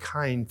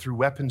mankind through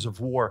weapons of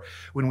war.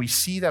 When we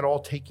see that all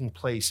taking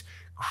place,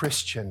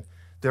 Christian,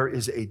 there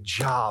is a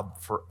job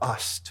for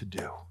us to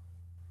do.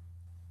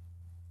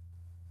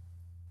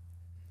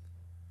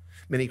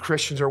 Many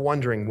Christians are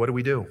wondering, what do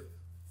we do?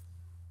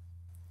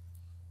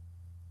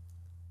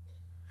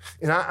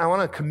 And I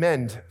want to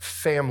commend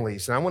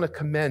families, and I want to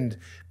commend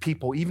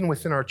people, even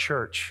within our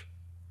church,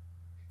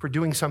 for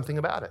doing something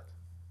about it.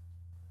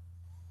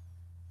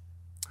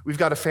 We've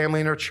got a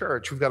family in our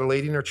church. We've got a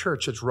lady in our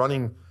church that's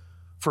running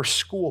for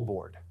school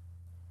board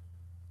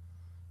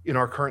in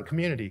our current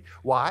community.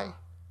 Why?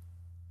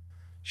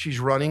 She's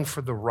running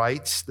for the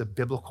rights, the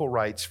biblical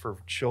rights for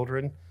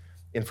children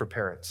and for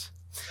parents.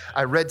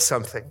 I read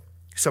something.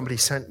 Somebody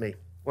sent me,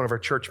 one of our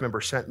church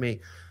members sent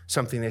me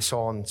something they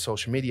saw on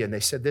social media, and they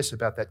said this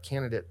about that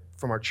candidate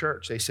from our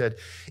church. They said,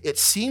 it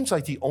seems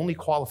like the only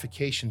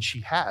qualification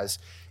she has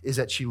is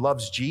that she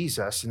loves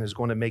Jesus and is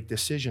going to make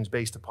decisions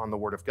based upon the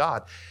Word of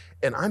God.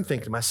 And I'm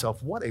thinking to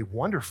myself, what a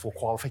wonderful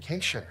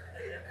qualification.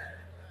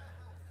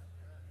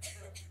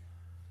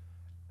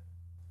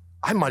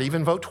 I might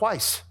even vote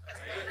twice.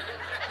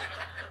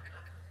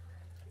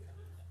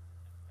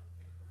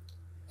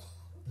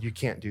 You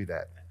can't do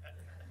that.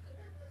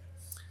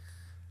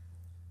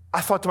 I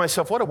thought to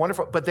myself, what a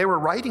wonderful, but they were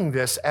writing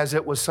this as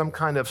it was some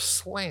kind of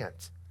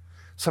slant,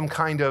 some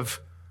kind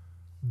of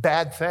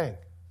bad thing.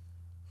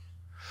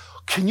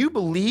 Can you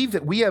believe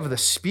that we have the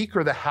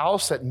Speaker of the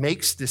House that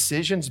makes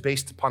decisions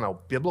based upon a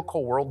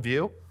biblical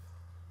worldview?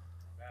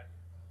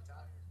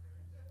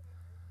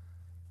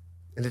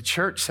 And the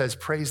church says,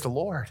 praise the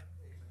Lord.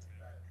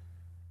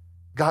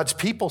 God's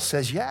people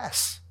says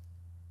yes.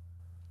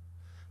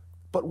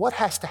 But what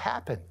has to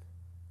happen?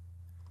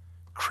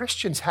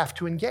 Christians have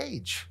to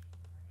engage.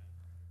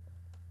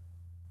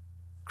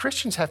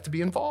 Christians have to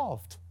be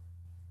involved.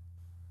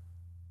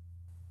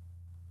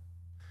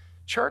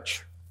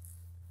 Church,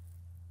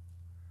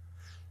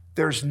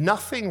 there's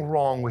nothing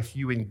wrong with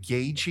you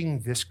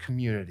engaging this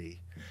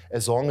community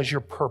as long as your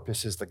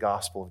purpose is the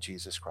gospel of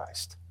Jesus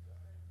Christ.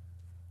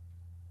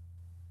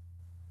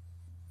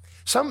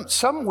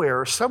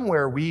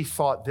 Somewhere we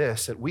thought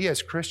this, that we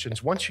as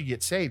Christians, once you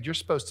get saved, you're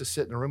supposed to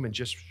sit in a room and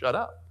just shut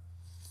up.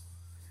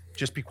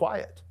 Just be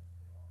quiet.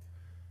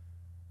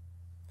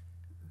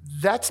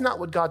 That's not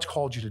what God's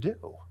called you to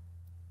do.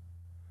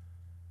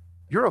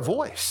 You're a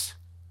voice.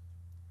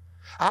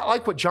 I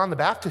like what John the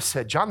Baptist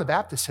said. John the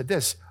Baptist said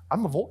this,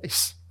 I'm a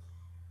voice.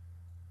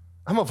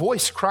 I'm a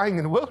voice crying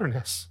in the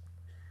wilderness.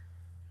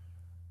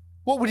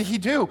 What would he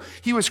do?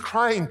 He was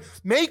crying,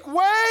 make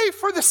way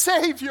for the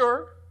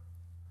Savior.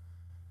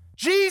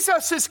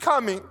 Jesus is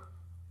coming.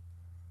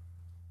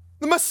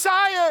 The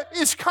Messiah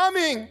is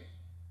coming.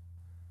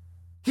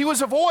 He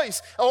was a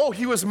voice. Oh,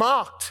 he was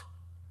mocked.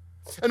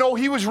 And oh,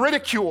 he was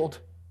ridiculed.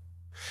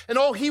 And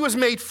oh, he was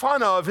made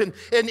fun of. And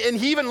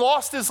he even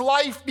lost his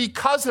life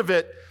because of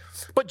it.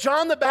 But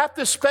John the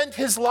Baptist spent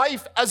his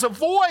life as a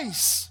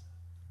voice.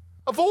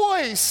 A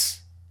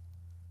voice.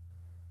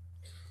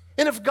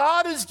 And if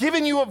God has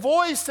given you a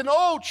voice, then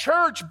oh,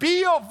 church,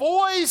 be a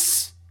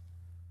voice.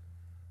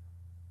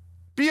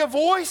 Be a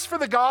voice for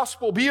the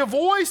gospel. Be a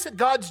voice that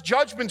God's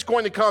judgment's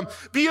going to come.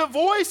 Be a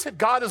voice that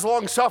God is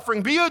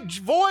long-suffering. Be a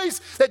voice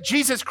that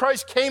Jesus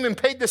Christ came and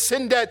paid the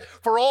sin debt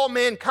for all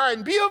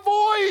mankind. Be a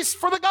voice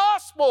for the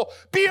gospel.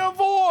 Be a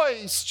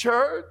voice,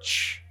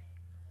 church.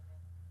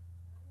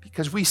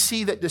 Because we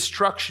see that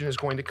destruction is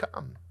going to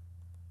come.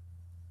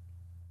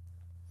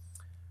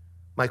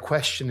 My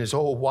question is,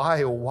 oh,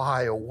 why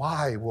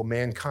will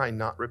mankind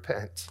not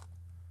repent?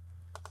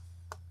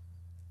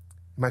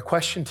 My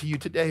question to you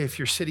today, if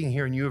you're sitting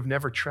here and you have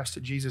never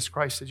trusted Jesus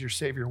Christ as your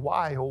Savior,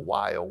 why, oh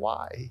why, oh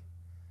why?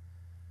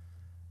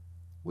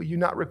 Will you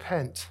not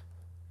repent?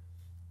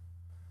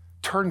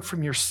 Turn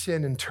from your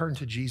sin and turn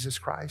to Jesus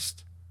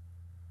Christ.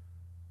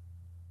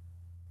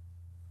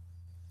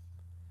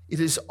 It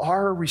is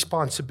our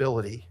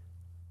responsibility.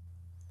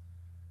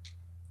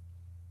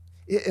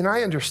 And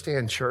I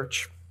understand,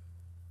 church.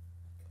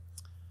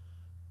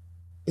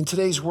 In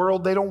today's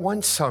world, they don't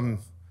want some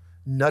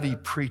nutty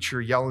preacher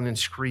yelling and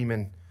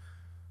screaming,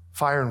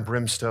 fire and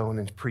brimstone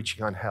and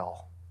preaching on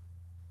hell.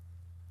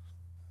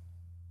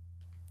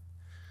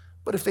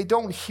 But if they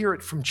don't hear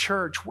it from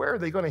church, where are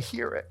they going to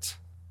hear it?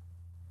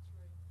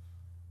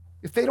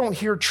 If they don't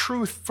hear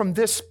truth from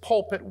this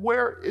pulpit,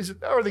 where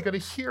are they going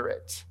to hear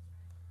it?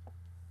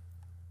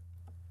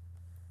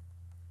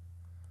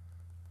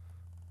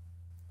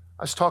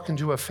 I was talking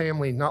to a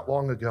family not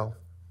long ago.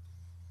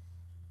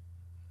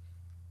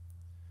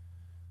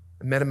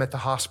 I met them at the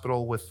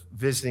hospital with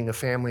visiting a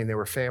family, and they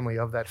were family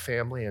of that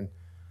family. And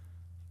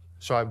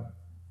so I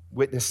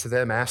witnessed to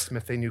them, asked them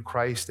if they knew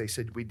Christ. They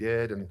said we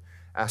did, and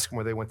asked them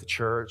where they went to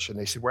church. And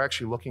they said, we're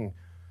actually looking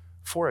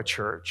for a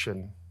church.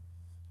 And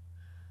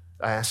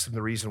I asked them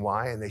the reason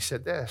why, and they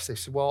said this. They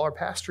said, well, our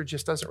pastor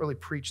just doesn't really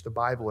preach the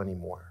Bible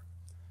anymore.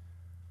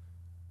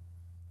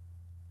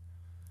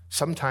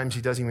 Sometimes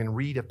he doesn't even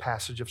read a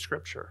passage of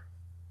Scripture.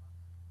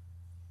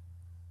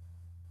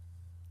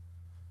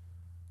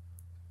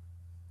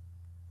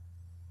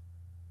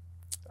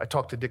 I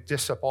talk to Dick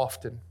Dissop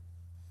often.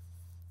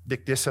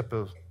 Dick Dissop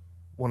is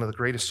one of the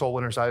greatest soul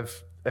winners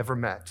I've ever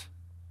met.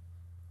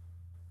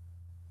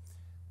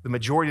 The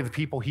majority of the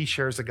people he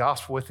shares the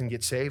gospel with and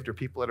get saved are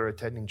people that are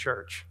attending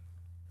church.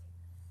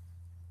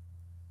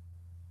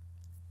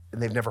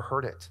 And they've never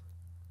heard it.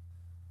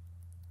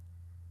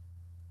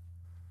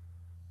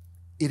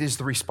 It is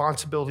the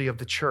responsibility of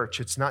the church.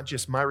 It's not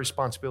just my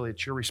responsibility,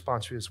 it's your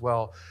responsibility as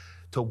well,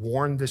 to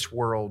warn this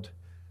world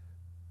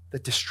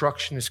that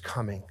destruction is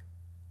coming.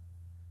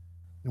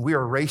 And we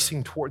are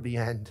racing toward the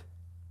end.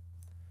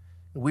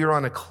 We are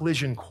on a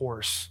collision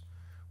course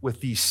with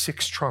these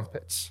 6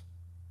 trumpets,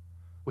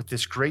 with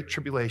this great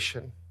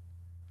tribulation.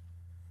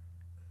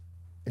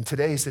 And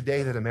today is the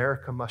day that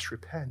America must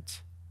repent.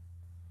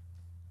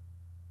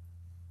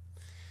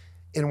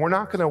 And we're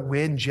not going to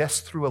win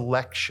just through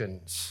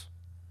elections.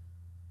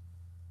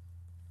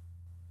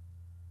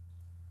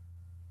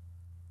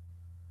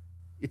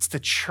 It's the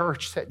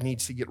church that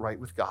needs to get right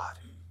with God.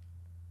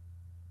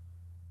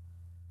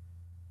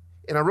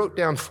 And I wrote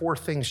down 4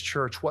 things,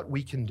 church, what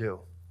we can do.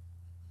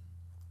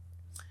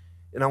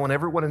 And I want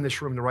everyone in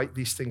this room to write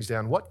these things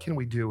down. What can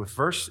we do?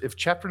 If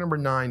chapter number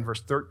 9,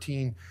 verse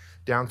 13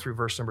 down through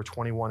verse number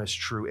 21 is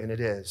true, and it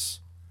is,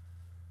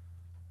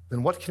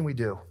 then what can we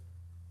do?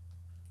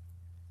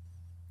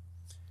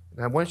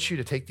 And I want you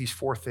to take these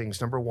 4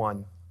 things. Number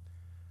 1,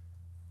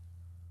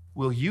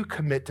 will you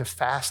commit to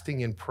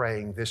fasting and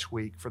praying this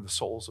week for the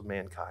souls of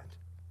mankind?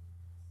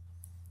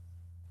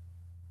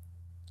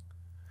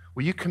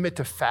 Will you commit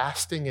to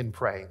fasting and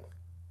praying?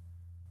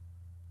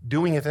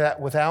 Doing it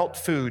without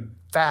food,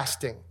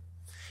 fasting,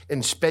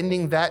 and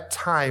spending that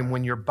time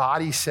when your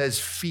body says,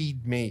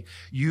 feed me,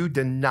 you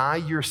deny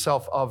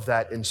yourself of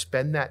that and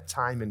spend that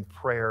time in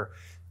prayer,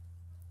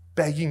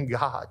 begging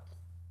God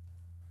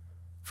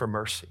for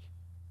mercy.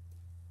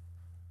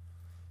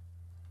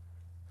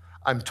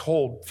 I'm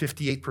told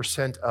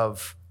 58%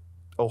 of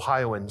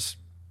Ohioans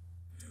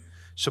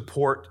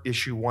support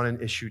issue 1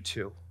 and issue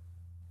 2.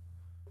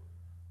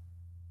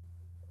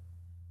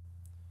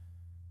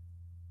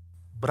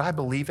 But I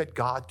believe that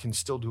God can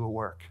still do a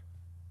work.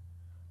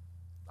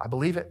 I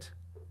believe it.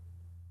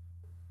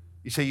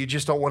 You say you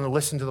just don't want to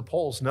listen to the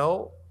polls.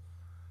 No.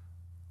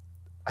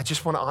 I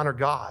just want to honor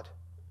God.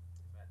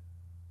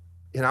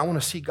 And I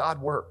want to see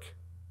God work.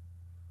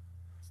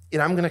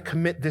 And I'm going to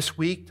commit this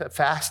week to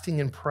fasting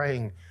and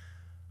praying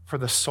for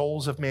the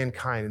souls of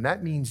mankind. And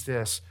that means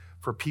this,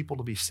 for people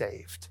to be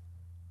saved.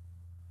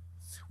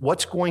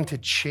 What's going to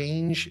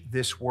change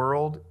this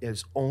world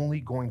is only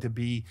going to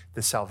be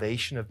the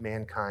salvation of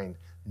mankind,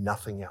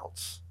 nothing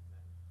else.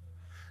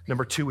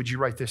 Number 2, would you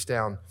write this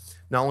down?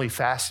 Not only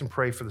fast and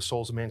pray for the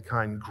souls of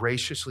mankind,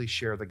 graciously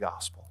share the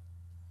gospel.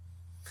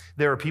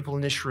 There are people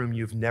in this room,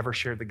 you've never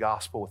shared the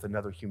gospel with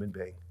another human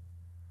being.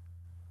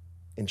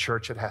 In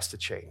church, it has to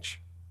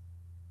change.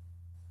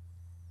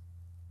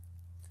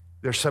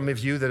 There's some of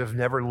you that have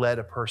never led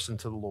a person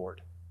to the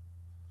Lord,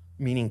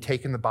 meaning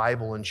taken the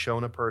Bible and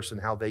shown a person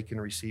how they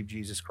can receive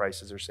Jesus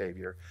Christ as their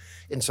Savior.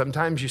 And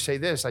sometimes you say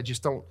this, I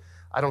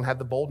don't have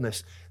the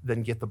boldness.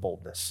 Then get the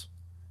boldness.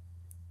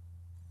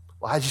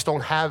 Well, I just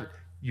don't have it.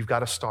 You've got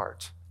to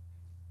start.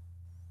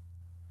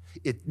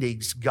 It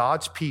needs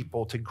God's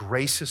people to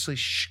graciously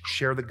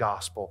share the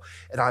gospel.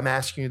 And I'm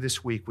asking you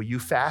this week, will you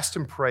fast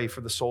and pray for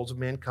the souls of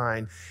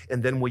mankind?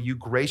 And then will you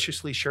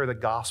graciously share the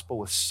gospel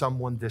with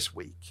someone this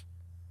week?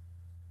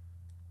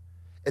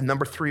 And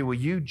number 3, will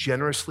you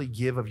generously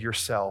give of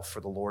yourself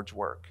for the Lord's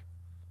work?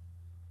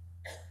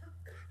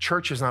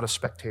 Church is not a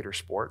spectator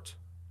sport.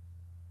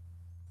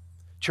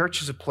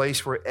 Church is a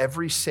place where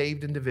every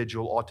saved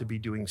individual ought to be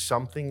doing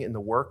something in the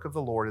work of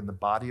the Lord in the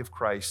body of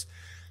Christ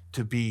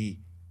to be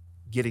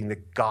getting the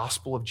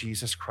gospel of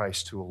Jesus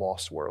Christ to a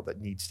lost world that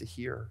needs to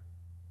hear.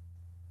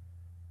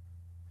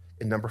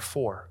 And number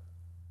 4,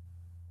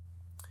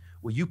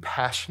 will you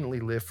passionately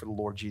live for the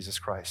Lord Jesus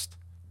Christ?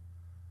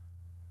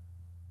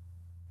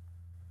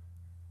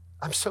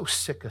 I'm so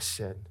sick of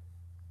sin.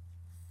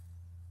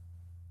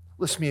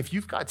 Listen to me, if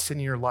you've got sin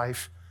in your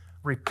life,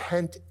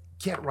 repent,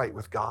 get right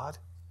with God.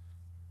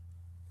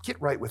 Get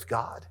right with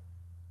God.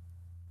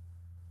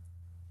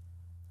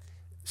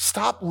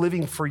 Stop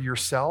living for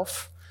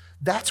yourself.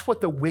 That's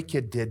what the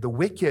wicked did. The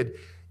wicked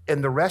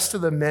and the rest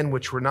of the men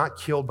which were not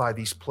killed by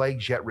these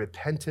plagues yet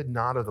repented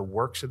not of the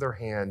works of their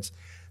hands.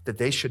 that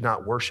they should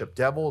not worship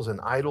devils and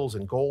idols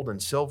and gold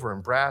and silver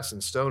and brass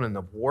and stone and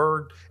of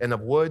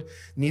wood.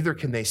 Neither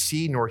can they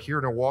see nor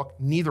hear nor walk.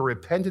 Neither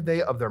repented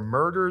they of their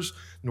murders,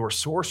 nor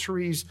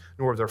sorceries,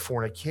 nor of their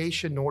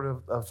fornication,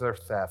 nor of their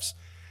thefts.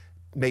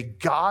 May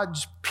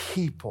God's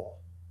people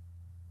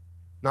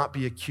not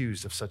be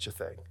accused of such a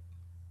thing.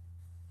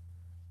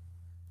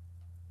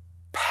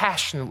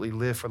 Passionately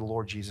live for the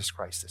Lord Jesus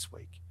Christ this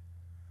week.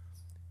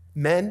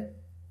 Men,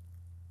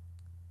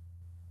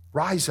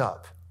 rise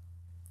up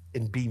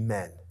and be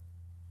men,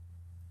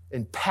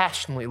 and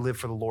passionately live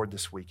for the Lord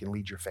this week and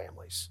lead your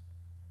families.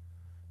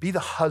 Be the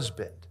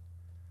husband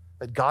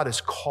that God has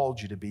called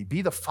you to be.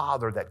 Be the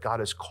father that God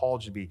has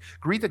called you to be.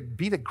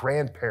 Be the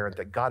grandparent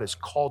that God has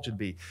called you to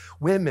be.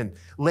 Women,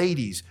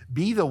 ladies,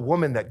 be the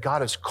woman that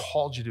God has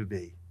called you to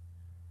be.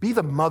 Be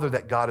the mother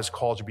that God has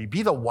called you to be.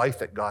 Be the wife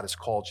that God has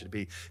called you to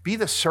be. Be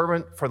the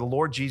servant for the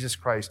Lord Jesus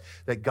Christ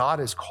that God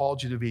has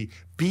called you to be.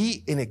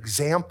 Be an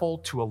example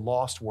to a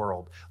lost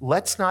world.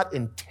 Let's not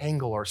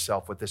entangle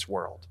ourselves with this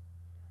world,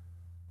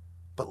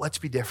 but let's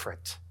be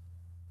different.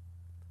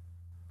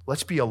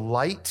 Let's be a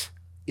light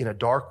in a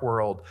dark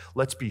world.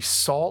 Let's be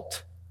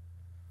salt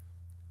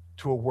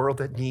to a world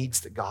that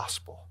needs the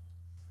gospel.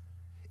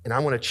 And I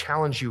want to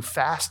challenge you,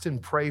 fast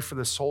and pray for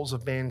the souls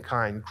of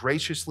mankind.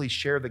 Graciously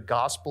share the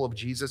gospel of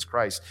Jesus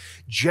Christ.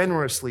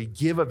 Generously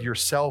give of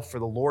yourself for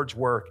the Lord's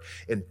work,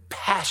 and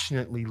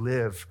passionately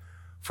live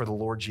for the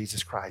Lord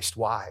Jesus Christ.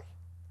 Why?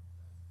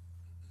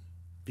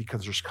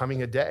 Because there's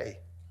coming a day.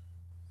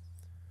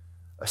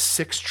 A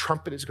sixth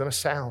trumpet is going to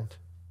sound.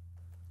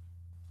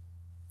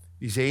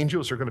 These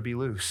angels are going to be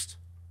loosed.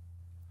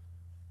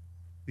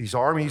 These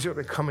armies are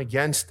going to come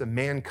against the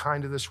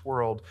mankind of this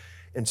world.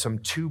 And some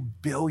 2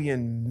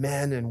 billion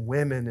men and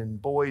women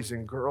and boys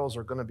and girls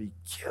are going to be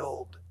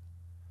killed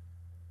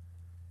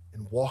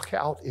and walk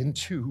out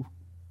into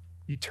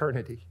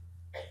eternity.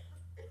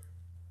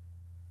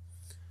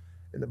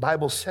 And the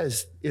Bible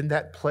says in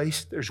that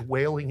place, there's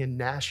wailing and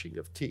gnashing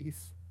of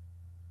teeth.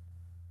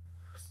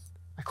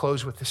 I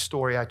close with this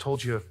story. I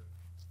told you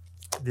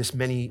this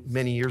many,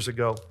 many years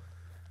ago,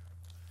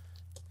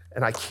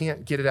 and I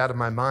can't get it out of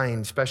my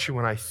mind, especially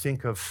when I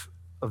think of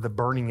the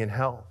burning in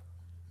hell.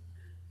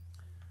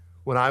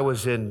 When I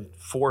was in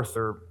 4th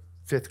or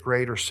 5th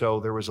grade or so,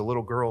 there was a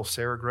little girl,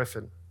 Sarah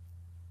Griffin.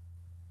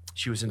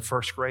 She was in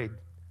 1st grade.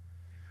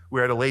 We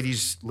were at a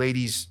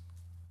ladies'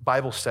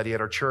 Bible study at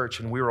our church,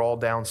 and we were all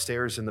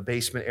downstairs in the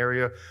basement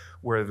area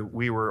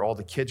where all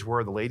the kids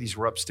were. The ladies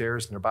were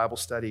upstairs in their Bible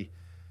study.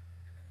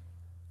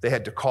 They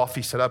had the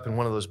coffee set up in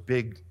one of those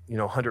big,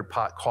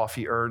 100-pot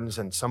coffee urns,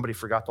 and somebody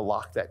forgot to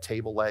lock that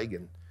table leg,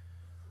 and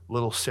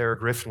little Sarah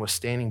Griffin was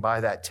standing by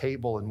that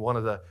table, and one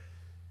of the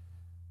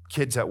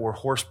kids that were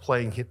horse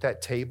playing hit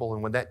that table,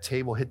 and when that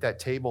table hit that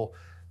table,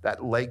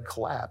 that leg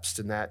collapsed,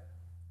 and that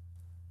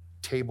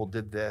table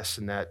did this,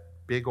 and that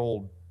big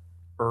old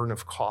urn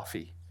of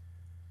coffee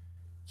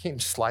came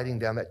sliding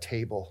down that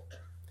table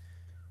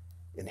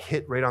and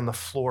hit right on the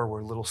floor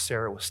where little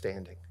Sarah was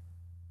standing.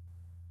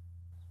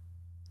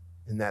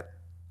 And that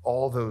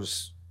all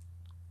those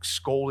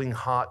scalding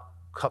hot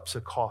cups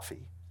of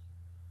coffee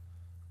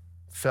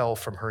fell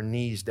from her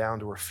knees down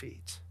to her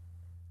feet.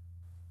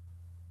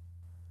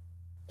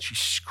 She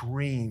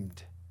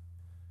screamed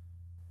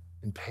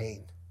in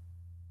pain.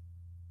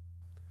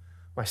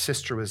 My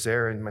sister was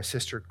there, and my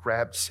sister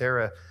grabbed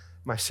Sarah.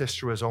 My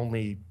sister was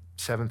only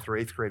 7th or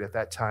 8th grade at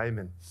that time,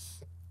 and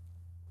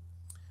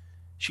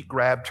she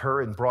grabbed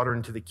her and brought her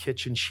into the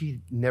kitchen. She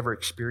never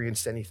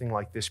experienced anything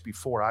like this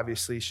before,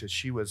 obviously, so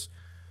she was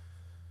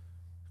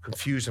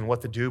confused on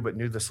what to do, but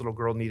knew this little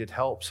girl needed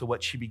help. So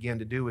what she began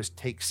to do is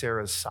take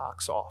Sarah's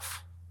socks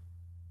off.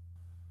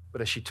 But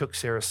as she took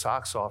Sarah's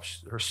socks off,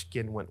 her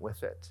skin went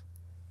with it.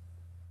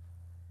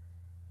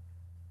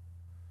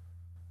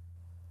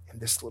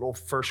 And this little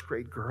 1st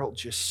grade girl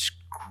just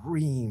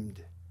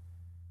screamed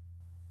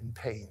in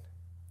pain.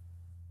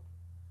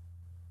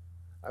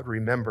 I'd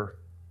remember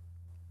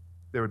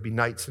there would be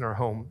nights in our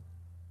home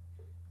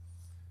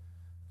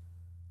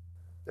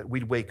that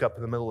we'd wake up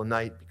in the middle of the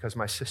night because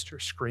my sister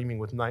was screaming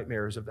with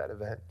nightmares of that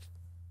event,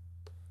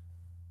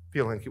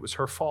 feeling like it was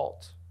her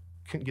fault.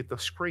 Couldn't get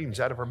those screams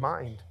out of her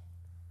mind.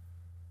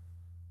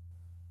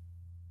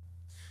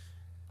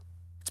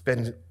 It's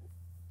been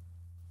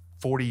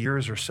 40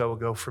 years or so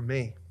ago for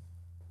me,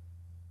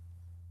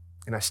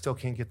 and I still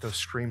can't get those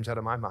screams out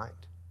of my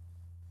mind.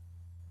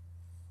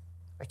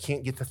 I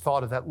can't get the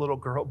thought of that little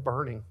girl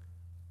burning,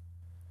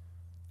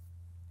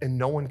 and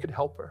no one could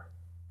help her.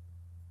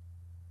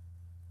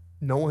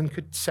 No one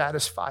could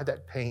satisfy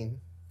that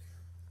pain.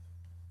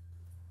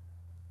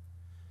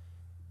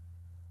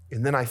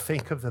 And then I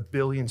think of the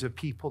billions of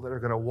people that are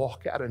going to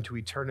walk out into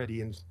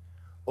eternity and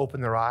open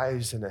their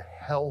eyes in a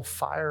hell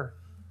fire.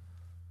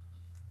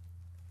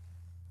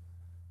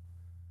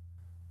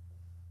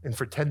 And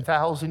for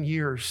 10,000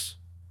 years,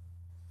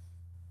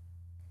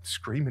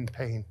 scream in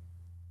pain,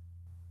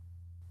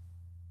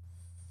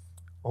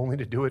 only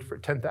to do it for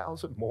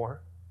 10,000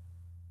 more.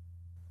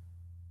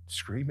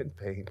 Scream in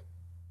pain.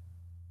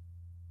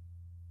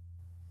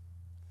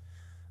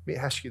 Let me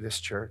ask you this,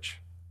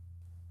 church.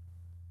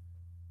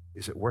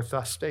 Is it worth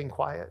us staying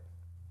quiet?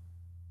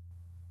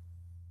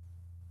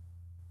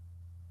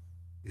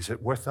 Is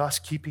it worth us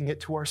keeping it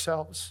to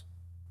ourselves?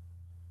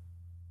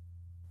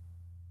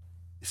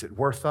 Is it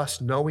worth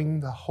us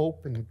knowing the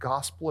hope and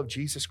gospel of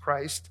Jesus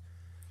Christ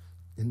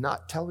and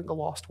not telling a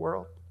lost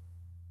world?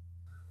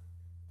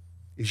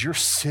 Is your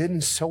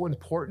sin so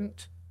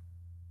important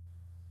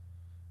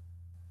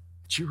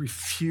that you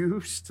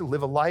refuse to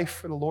live a life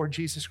for the Lord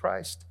Jesus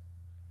Christ?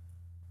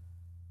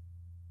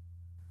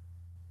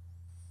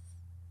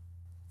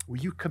 Will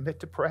you commit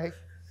to pray?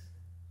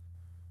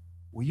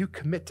 Will you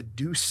commit to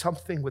do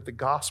something with the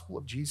gospel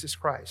of Jesus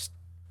Christ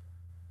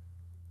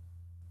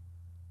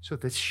so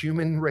that this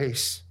human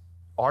race,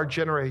 our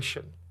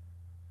generation,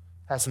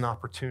 has an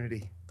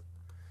opportunity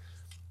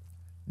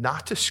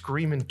not to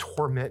scream in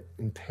torment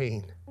and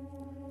pain,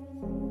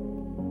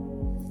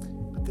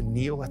 but to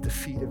kneel at the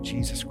feet of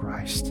Jesus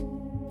Christ?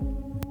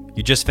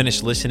 You just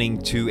finished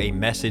listening to a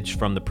message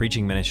from the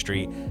preaching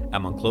ministry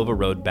at Monclova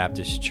Road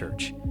Baptist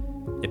Church.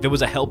 If it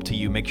was a help to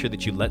you, make sure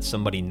that you let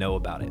somebody know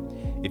about it.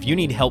 If you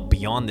need help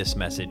beyond this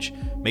message,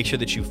 make sure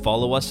that you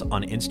follow us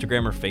on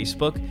Instagram or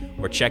Facebook,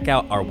 or check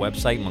out our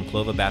website,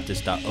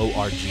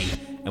 monclovabaptist.org,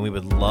 and we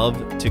would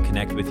love to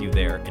connect with you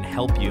there and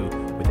help you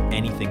with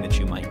anything that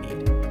you might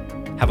need.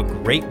 Have a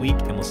great week,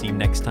 and we'll see you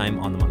next time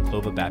on the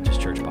Monclova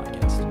Baptist Church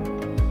podcast.